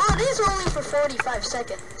 Well, it is only for 45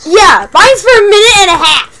 seconds. Yeah, mine's for a minute and a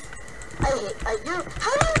half. How do you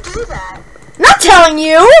do that? I'm not telling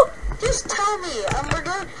you. Just tell me. We're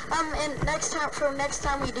good. And next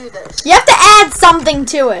time we do this. You have to add something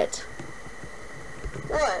to it.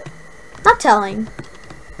 What? Not telling.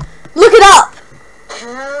 Look it up.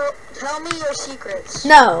 Tell me your secrets.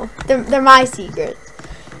 No, they're my secrets.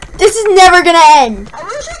 This is never gonna end. I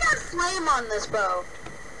wish I got flame on this bow.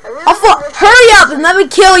 Hurry up and let me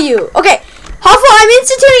kill you. Okay, Huffle, I'm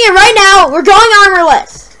instituting it right now. We're going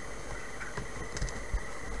armorless.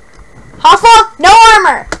 Huffle, no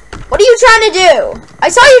armor. What are you trying to do? I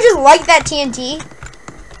saw you just light that TNT.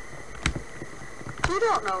 You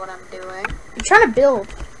don't know what I'm doing. You're trying to build.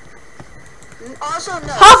 Also,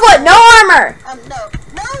 no. Huffle, no armor.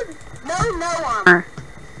 No armor.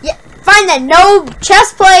 Yeah, fine then. No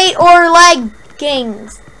chest plate or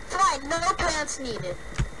leggings. Fine, no pants needed.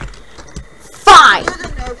 Fine. Do the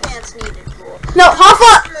no pants needed rule. No,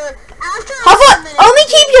 Huffle. Huffle, only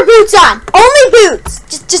keep your boots on. Only boots.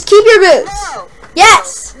 Just keep your boots. No.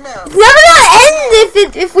 Yes. No. It's never gonna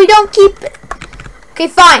end if we don't keep it. Okay,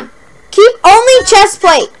 fine. Keep only chest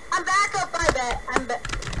plate. I'm back up my bed.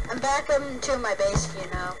 I'm back into my base, you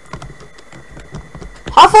know.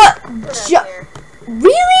 Huffle,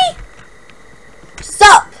 really?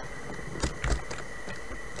 Sup?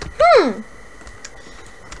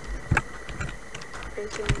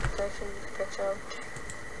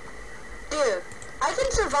 Dude, I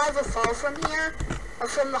can survive a fall from here, or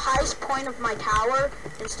from the highest point of my tower,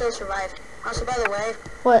 and still survive. Also, by the way,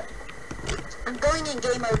 What? I'm going in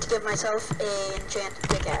game mode to give myself a enchanted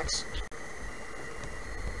pickaxe.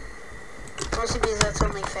 Mostly because that's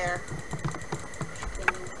only fair.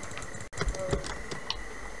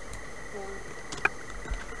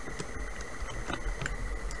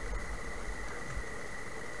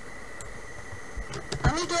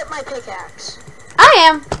 Let me get my pickaxe. I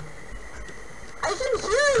am. I can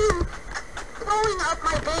hear you blowing up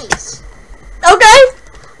my base. Okay.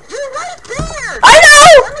 You're right there! I know!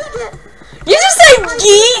 Let me get You just said my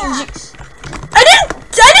yeet. pickaxe. I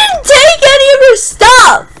didn't take any of your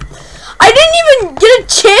stuff. I didn't even get a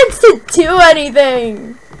chance to do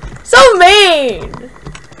anything. So mean.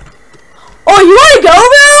 Oh, you wanna go,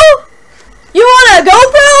 bro? You wanna go,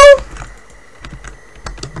 bro?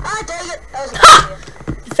 Ah, dang it. That was a Ha! good idea.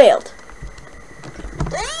 You failed.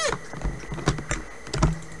 Dang it!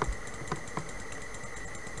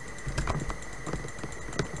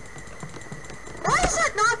 Why is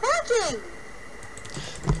that not working?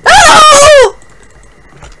 Oh!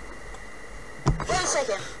 Wait a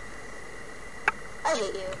second. I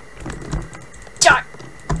hate you.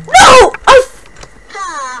 No!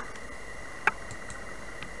 Ha!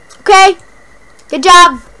 Okay. Good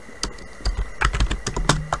job.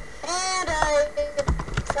 And I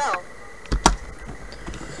fell.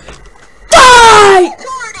 Die!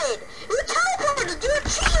 Teleported! You teleported! You're a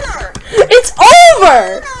cheater! It's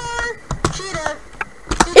over! Cheater!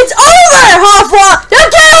 It's over, Hofwa! Now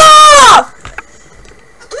get off!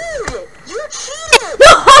 Dude! You cheated! No,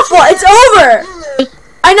 Hofwa, it's over! You lose.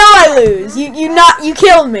 I know I lose. You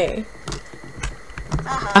killed me.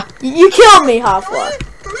 Uh-huh. You killed me, Hofwa.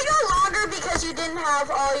 Can we go longer because you didn't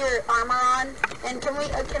have all your armor on? And can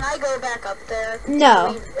I go back up there?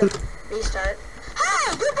 No. Can we restart?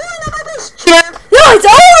 Hey, you're blowing up my base, cheater! No, it's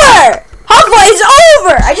over! Hofwa, Hafwa, it's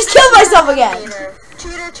over! I just killed myself again.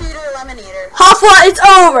 Cheater, lemon eater. Hafwa, it's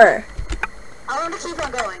over. I want to keep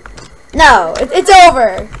on going. No, it's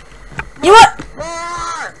over. You know what?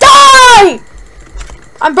 Roar! Die!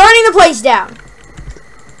 I'm burning the place down.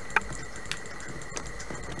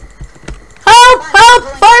 Help! Help!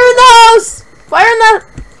 Fire in the house! Fire in the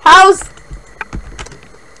house!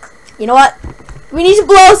 You know what? We need to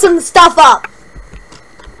blow some stuff up.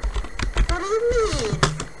 What do you mean?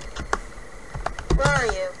 Where are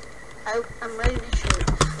you? I'm ready to shoot.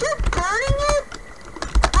 You're burning it?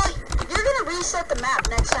 Oh, you're gonna reset the map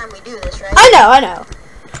next time we do this, right? I know.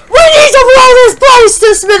 We need to blow this place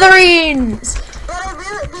to smithereens! But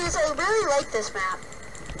because I really like this map.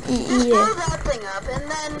 Just blow that thing up, and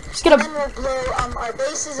then we'll blow our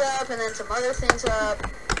bases up, and then some other things up.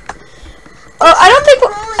 Oh, I think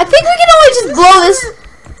we can only just blow this.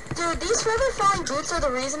 Dude, these feather falling boots are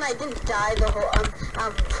the reason I didn't die the whole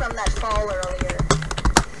from that fall earlier.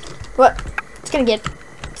 What? It's gonna.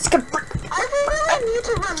 I really need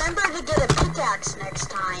to remember to get a pickaxe next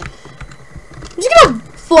time. I'm just gonna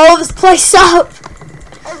blow this place up.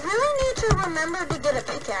 I really need to remember to get a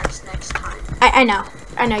pickaxe next time. I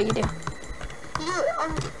know you do. You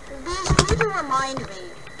need to remind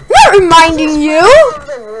me. I'm not reminding you. Of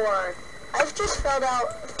the war. I've just fell out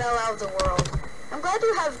of the world. I'm glad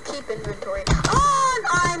you have keep inventory. Oh,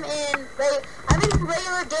 I'm in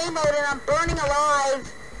regular game mode and I'm burning alive.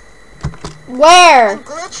 Where? I'm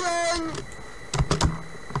glitching.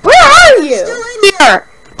 Where are you? Still in here.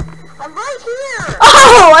 I'm right here.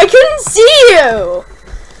 Oh, I couldn't see you.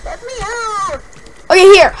 Let me out. Okay,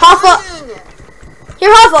 here, Hafwa.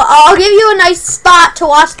 Here, Hafwa. I'll give you a nice spot to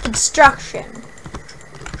watch the destruction.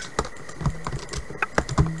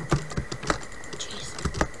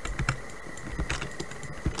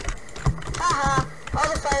 All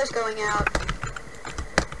the fire's going out.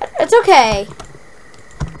 It's okay.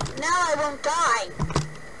 Now I won't die.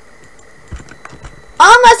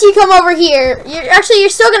 Unless you come over here. You're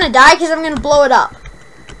still gonna die because I'm gonna blow it up.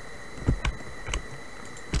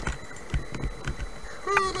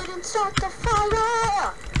 We didn't start the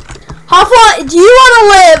fire. Hafwa, do you want to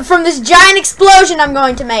live from this giant explosion I'm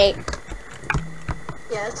going to make?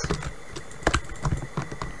 Yes.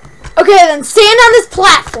 Okay, then stand on this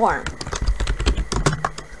platform.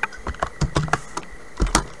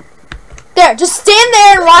 There, just stand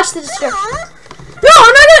there and watch the destruction. No,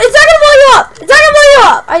 I'm not gonna. It's not gonna blow you up. It's not gonna blow you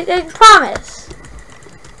up. I promise.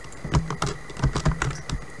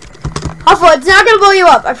 Hafwa, it's not gonna blow you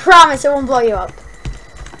up. I promise it won't blow you up.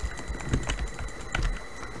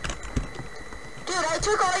 Dude, I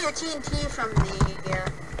took all your TNT from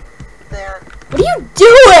there. What are you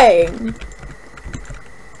doing?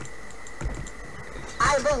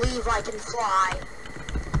 I believe I can fly.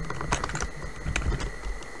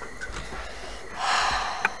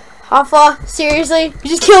 Hafwa, seriously? You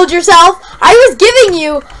just killed yourself? I was giving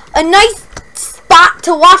you a nice spot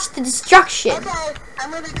to watch the destruction. Okay, I'm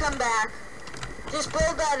gonna come back. Just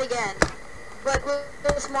build that again. But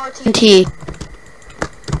with more TNT.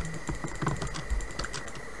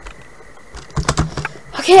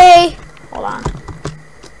 Okay, hold on.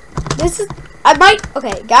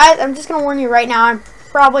 Okay, guys, I'm just gonna warn you right now, I'm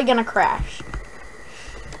probably gonna crash.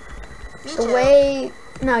 Me too.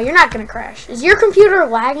 No, you're not gonna crash. Is your computer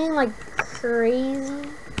lagging like crazy?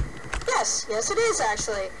 Yes, it is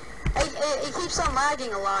actually. It keeps on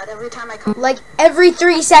lagging a lot every time I come. Like every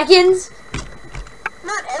 3 seconds?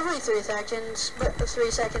 Not every 3 seconds, but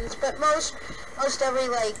most every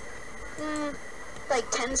like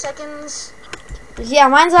 10 seconds. Yeah,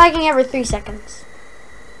 mine's lagging every 3 seconds.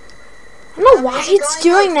 I don't know why it's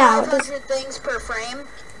doing that. 500 things per frame.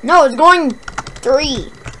 No, it's going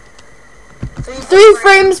 3. 3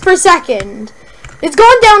 frames per second. It's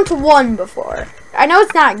gone down to 1 before. I know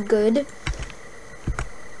it's not good.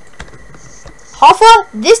 Hafwa,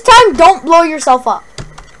 this time don't blow yourself up.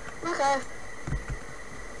 Okay.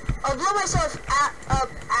 I'll blow myself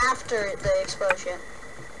up after the explosion.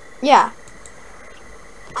 Yeah.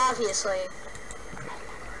 Obviously.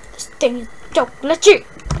 This thing is dope. Let's see.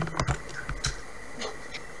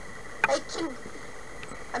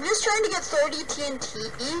 I'm just trying to get 30 TNT.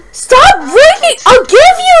 Stop breaking! I'll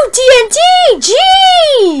give you TNT!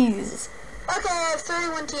 Jeez! Okay, I have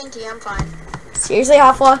 31 TNT. I'm fine. Seriously,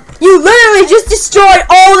 Hafwa? You literally just destroyed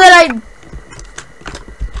all that I...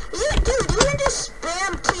 Dude, you can just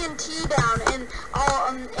spam TNT down and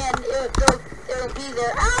it'll be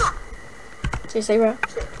there. Ah! Seriously, bro?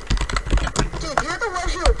 Dude, you're the one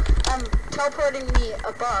who teleporting me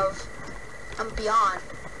above. I'm beyond.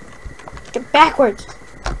 Get backwards.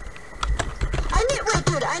 Wait,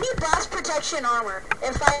 Dude, I need blast protection armor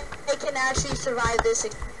if I can actually survive this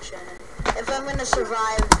explosion. If I'm gonna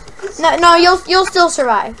survive. No, you'll still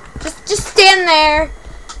survive. Just stand there.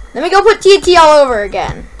 Let me go put TNT all over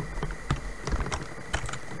again.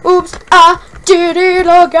 Oops, I did it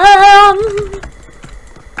again.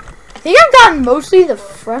 I think I've gotten mostly the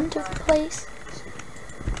front of the place.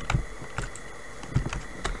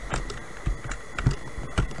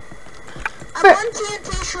 I'm 1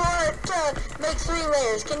 TNT short to make 3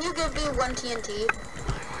 layers. Can you give me 1 TNT?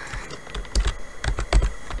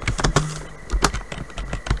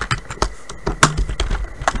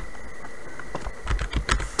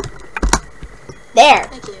 There.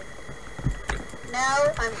 Thank you.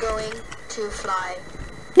 Now I'm going to fly.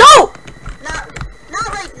 No! Not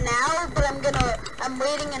right now, but I'm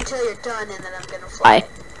waiting until you're done and then I'm gonna Wait fly.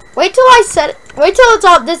 till it's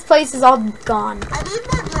all, this place is all gone. I need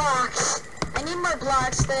more blocks. I need more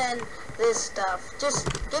blocks than this stuff. Just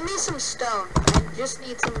give me some stone. I just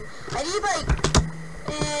need some, I need like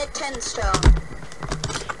 10 stone.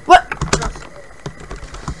 What?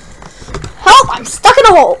 Help, I'm stuck in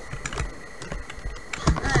a hole.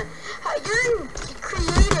 You're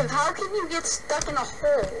creative. How can you get stuck in a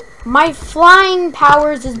hole? My flying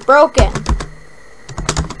powers is broken.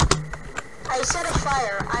 I set a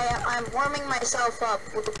fire. I'm warming myself up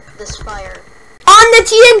with this fire. On the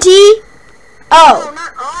TNT? No, Oh.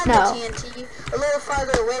 not on No. the TNT. A little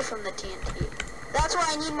farther away from the TNT. That's why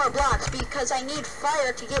I need more blocks, because I need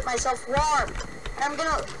fire to get myself warm. And I'm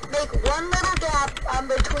gonna make one little gap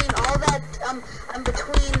between all that,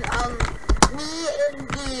 between me and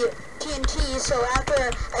the TNT, so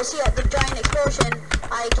after I see the giant explosion,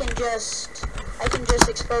 I can just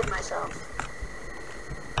explode myself.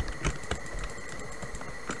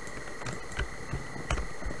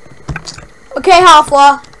 Okay,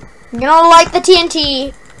 Halfwa. I'm gonna light the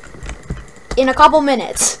TNT in a couple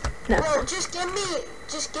minutes. No. Well, just give me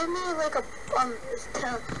like a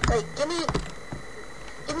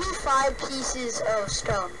give me 5 pieces of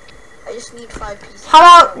stone. I just need 5 pieces. How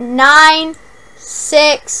about 9,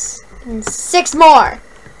 6, and 6 more?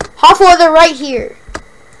 Halfwa, they're right here.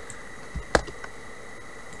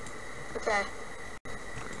 Okay.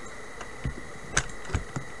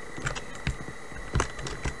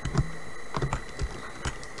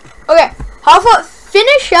 Okay, Halfwa,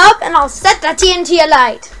 finish up and I'll set the TNT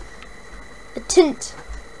alight. The tint.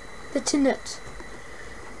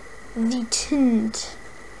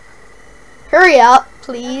 Hurry up,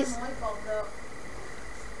 please.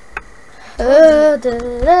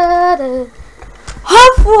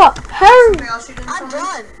 Halfwa, hurry. I'm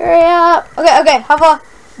done. Hurry up. Okay, Halfwa.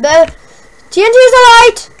 The TNT is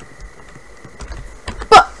alight.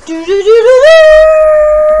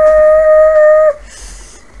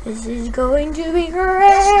 This is going to be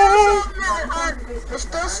great. There's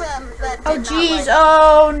still some that Oh did not jeez, like.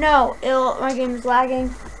 oh no. My game's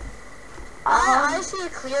lagging. I see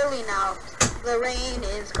it clearly now. The rain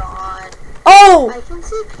is gone. Oh! I can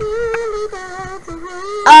see clearly that the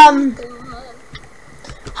rain is gone.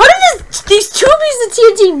 How did these 2 pieces of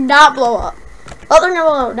TNT not blow up? Oh, they're gonna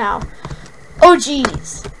blow up now. Oh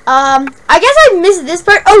jeez. I guess I missed this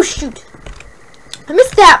part. Oh shoot. I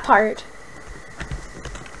missed that part.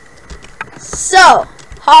 So,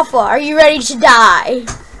 Halfwa, are you ready to die?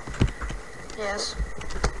 Yes.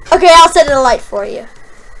 Okay, I'll set it alight for you.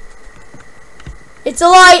 It's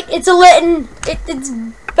alight. It's lit. It's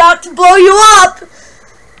about to blow you up.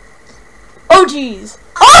 Oh jeez.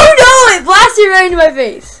 Oh no! It blasted right into my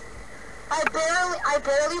face. I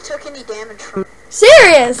barely took any damage from it.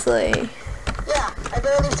 Seriously. Yeah, I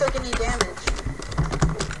barely took any damage.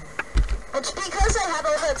 It's because I had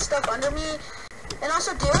all that stuff under me, and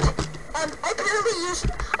also, dude, I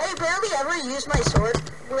barely ever use my sword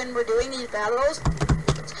when we're doing these battles,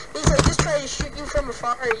 because I just try to shoot you from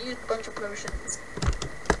afar or use a bunch of potions.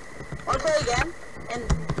 Wanna play again? And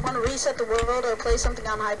wanna reset the world or play something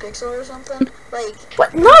on Hypixel or something? Like,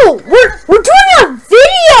 What? No, we're doing a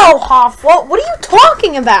video, Halfwa. What are you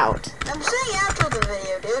talking about? I'm saying after the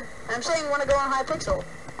video, dude. I'm saying wanna go on Hypixel.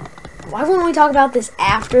 Why wouldn't we talk about this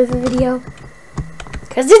after the video?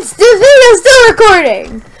 Because the video's still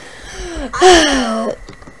recording. I know,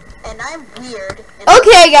 and I'm weird. And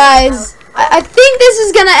Okay, guys. I think this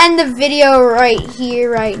is gonna end the video right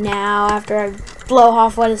here, right now, after I blow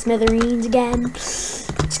Halfwa to smithereens again.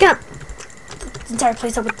 Just gonna fill the entire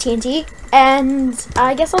place up with TNT, and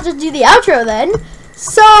I guess I'll just do the outro then.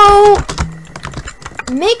 So,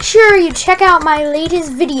 make sure you check out my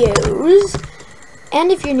latest videos,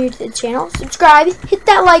 and if you're new to the channel, subscribe, hit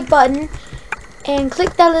that like button, and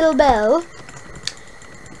click that little bell.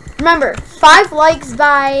 Remember, 5 likes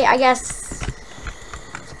by, I guess,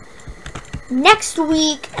 next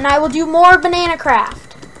week, and I will do more banana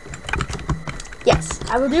craft. Yes,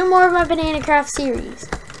 I will do more of my banana craft series.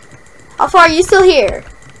 How far are you still here?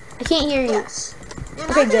 I can't hear you. Yes. You're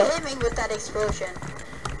Okay, not good. gonna hit me with that explosion.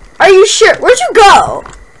 Are you sure? Where'd you go?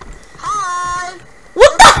 Hi.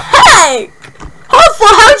 What the heck? How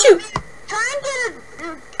far? How'd you?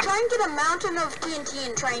 Try and get a mountain of TNT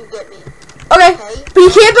and try and get me. Okay, Okay. but you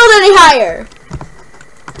can't build any higher.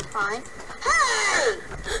 Fine. Hey!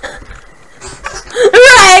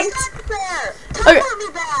 Wrecked. That's unfair. Okay. Teleport me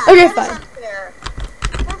back. Okay, That is fine. unfair.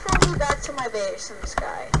 Teleport me back to my base in the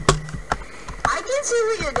sky. I can see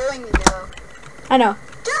what you're doing, though. I know.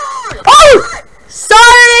 Dude! Oh! What?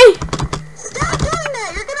 Sorry. Stop doing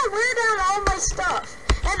that! You're gonna wear down all my stuff.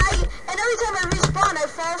 And every time I respawn, I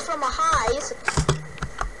fall from a high.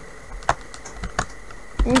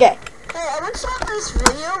 Okay. Hey, I once saw this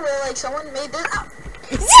video where like someone made this. Oh,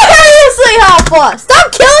 Seriously, Hopwa,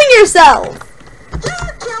 stop killing yourself.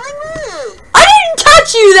 you're killing me! I didn't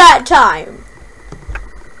touch you that time.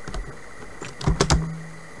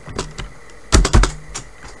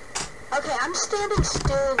 Okay, I'm standing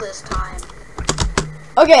still this time.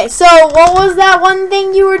 Okay, so what was that one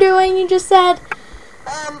thing you were doing? You just said.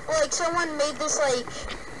 Like someone made this like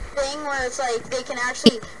thing where it's like they can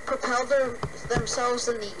actually propel themselves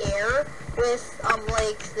in the air with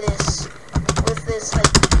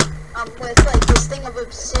this thing of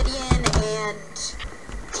obsidian and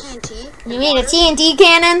TNT. You mean a TNT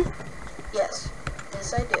cannon? Yes.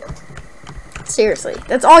 Yes, I do. Seriously,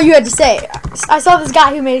 that's all you had to say. I saw this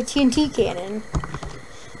guy who made a TNT cannon.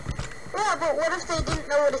 Yeah, but what if they didn't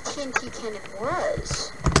know what a TNT cannon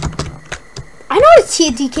was? I know what a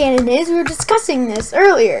TNT cannon is. We were discussing this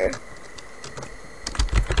earlier.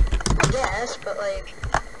 I guess, but like.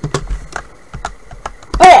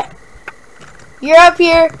 Okay. You're up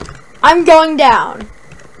here. I'm going down.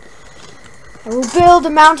 I will build a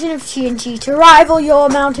mountain of TNT to rival your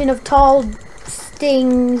mountain of tall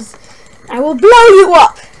things. I will blow you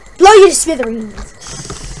up. Blow you to smithereens.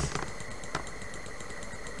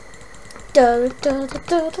 Da da da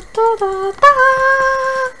da da da da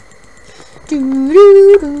da. Do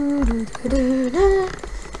do do do do da.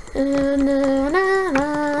 Na na na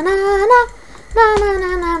na na na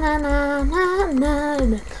na na na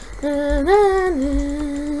na.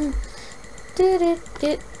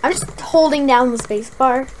 I'm just holding down the space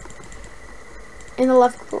bar in the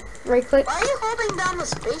left right click Why are you holding down the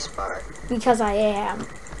space bar? because I am.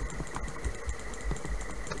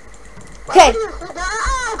 Why Okay. would you hold down?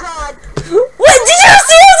 Oh god! What? Did you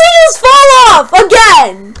seriously just fall off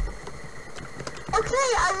again? Okay,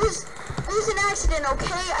 it was an accident,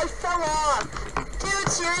 okay? I fell off. Dude,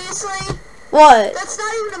 seriously? What? That's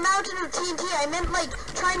not even a mountain of TNT. I meant like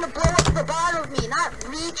trying to blow up the bottom of me, not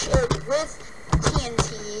reach it with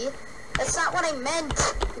TNT. That's not what I meant.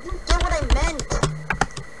 You didn't get what I meant.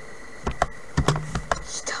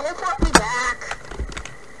 Just teleport me back.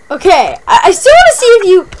 Okay, I still want to see if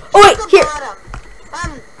you. Oh wait, The here, bottom.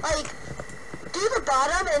 Like, do the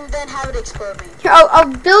bottom and then have it explode me. here. I'll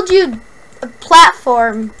build you a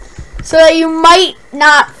platform so that you might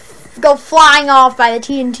not go flying off by the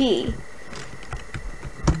TNT.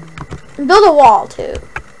 And build a wall too,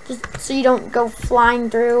 just so you don't go flying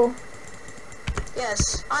through.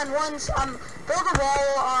 Yes, build a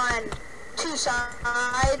wall on two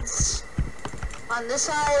sides. On this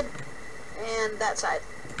side and that side.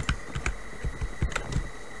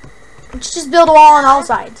 Just build a wall on all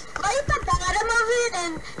sides. Light the bottom of it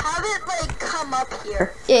and have it like come up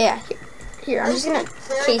here. Yeah, here. I'm just gonna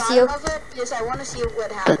Very chase you. bottom of it, because I want to see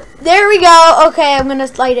what happens. There we go. Okay, I'm gonna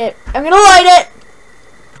light it. I'm gonna light it.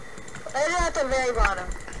 Light it at the very bottom.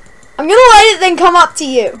 I'm gonna light it, then come up to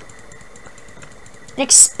you and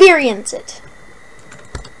experience it.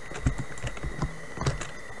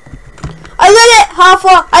 I lit it,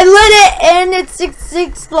 Hoffa. I lit it, and it's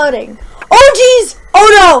exploding. Oh jeez. Oh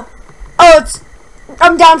no. Oh,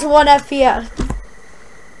 I'm down to 1 FPS.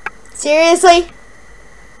 Seriously?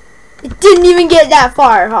 It didn't even get that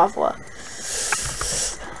far, Hoffa.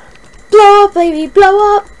 Blow up, baby,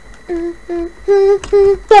 blow up.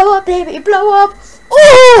 Blow up, baby, blow up.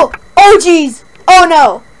 Oh! Oh, jeez. Oh,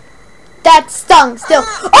 no. That stung still.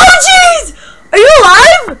 Oh, jeez! Are you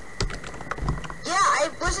alive? Yeah, I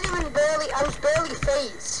was barely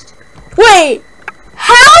phased. Wait.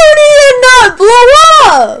 How did it not blow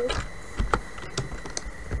up?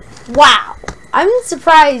 Wow. I'm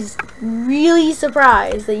surprised. Really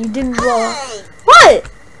surprised that you didn't blow up. Hey!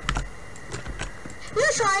 What?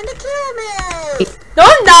 You're trying to kill me! No,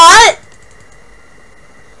 I'm not.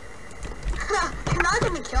 You're not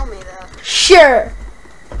gonna kill me though. Sure.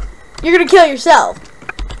 You're gonna kill yourself.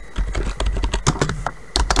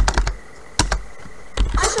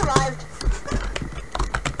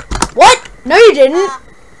 No, you didn't.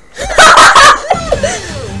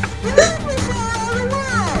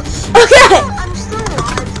 Okay. I'm still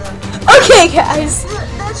alive though. Okay, guys.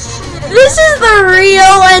 That's cheating. This is the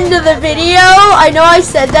real end of the video. I know I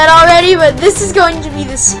said that already, but this is going to be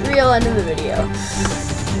the real end of the video.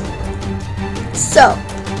 So,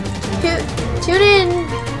 tune in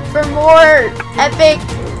for more epic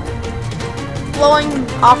blowing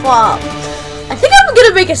off lava. I think I'm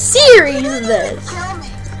gonna make a series of this. Kill me.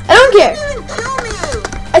 I don't care. You didn't kill me.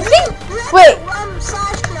 I think. You had Wait. to,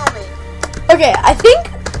 slash kill me. Okay. I think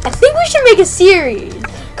we should make a series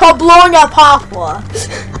called "Blowing Up Hafwa,"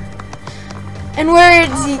 and where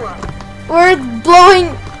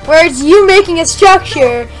it's you making a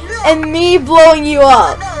structure and me blowing you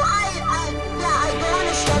up. No, I go on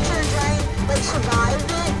a structure and try and like survive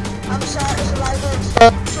it. I'm sorry, survive the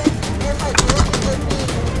destruction. And if I do it, you give me,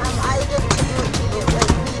 I get to do it to you.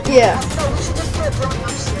 Like, Yeah. No, we should just do it blowing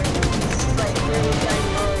up series. Like, where we guys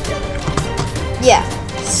blow each other up. Yeah.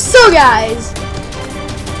 So guys,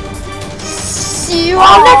 see you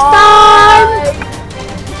all next time.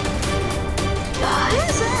 What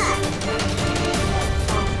is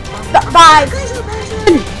that? Bye. Crazy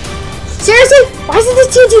person. Seriously, why isn't this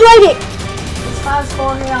TNT lighting? It's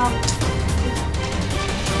 5:40 out.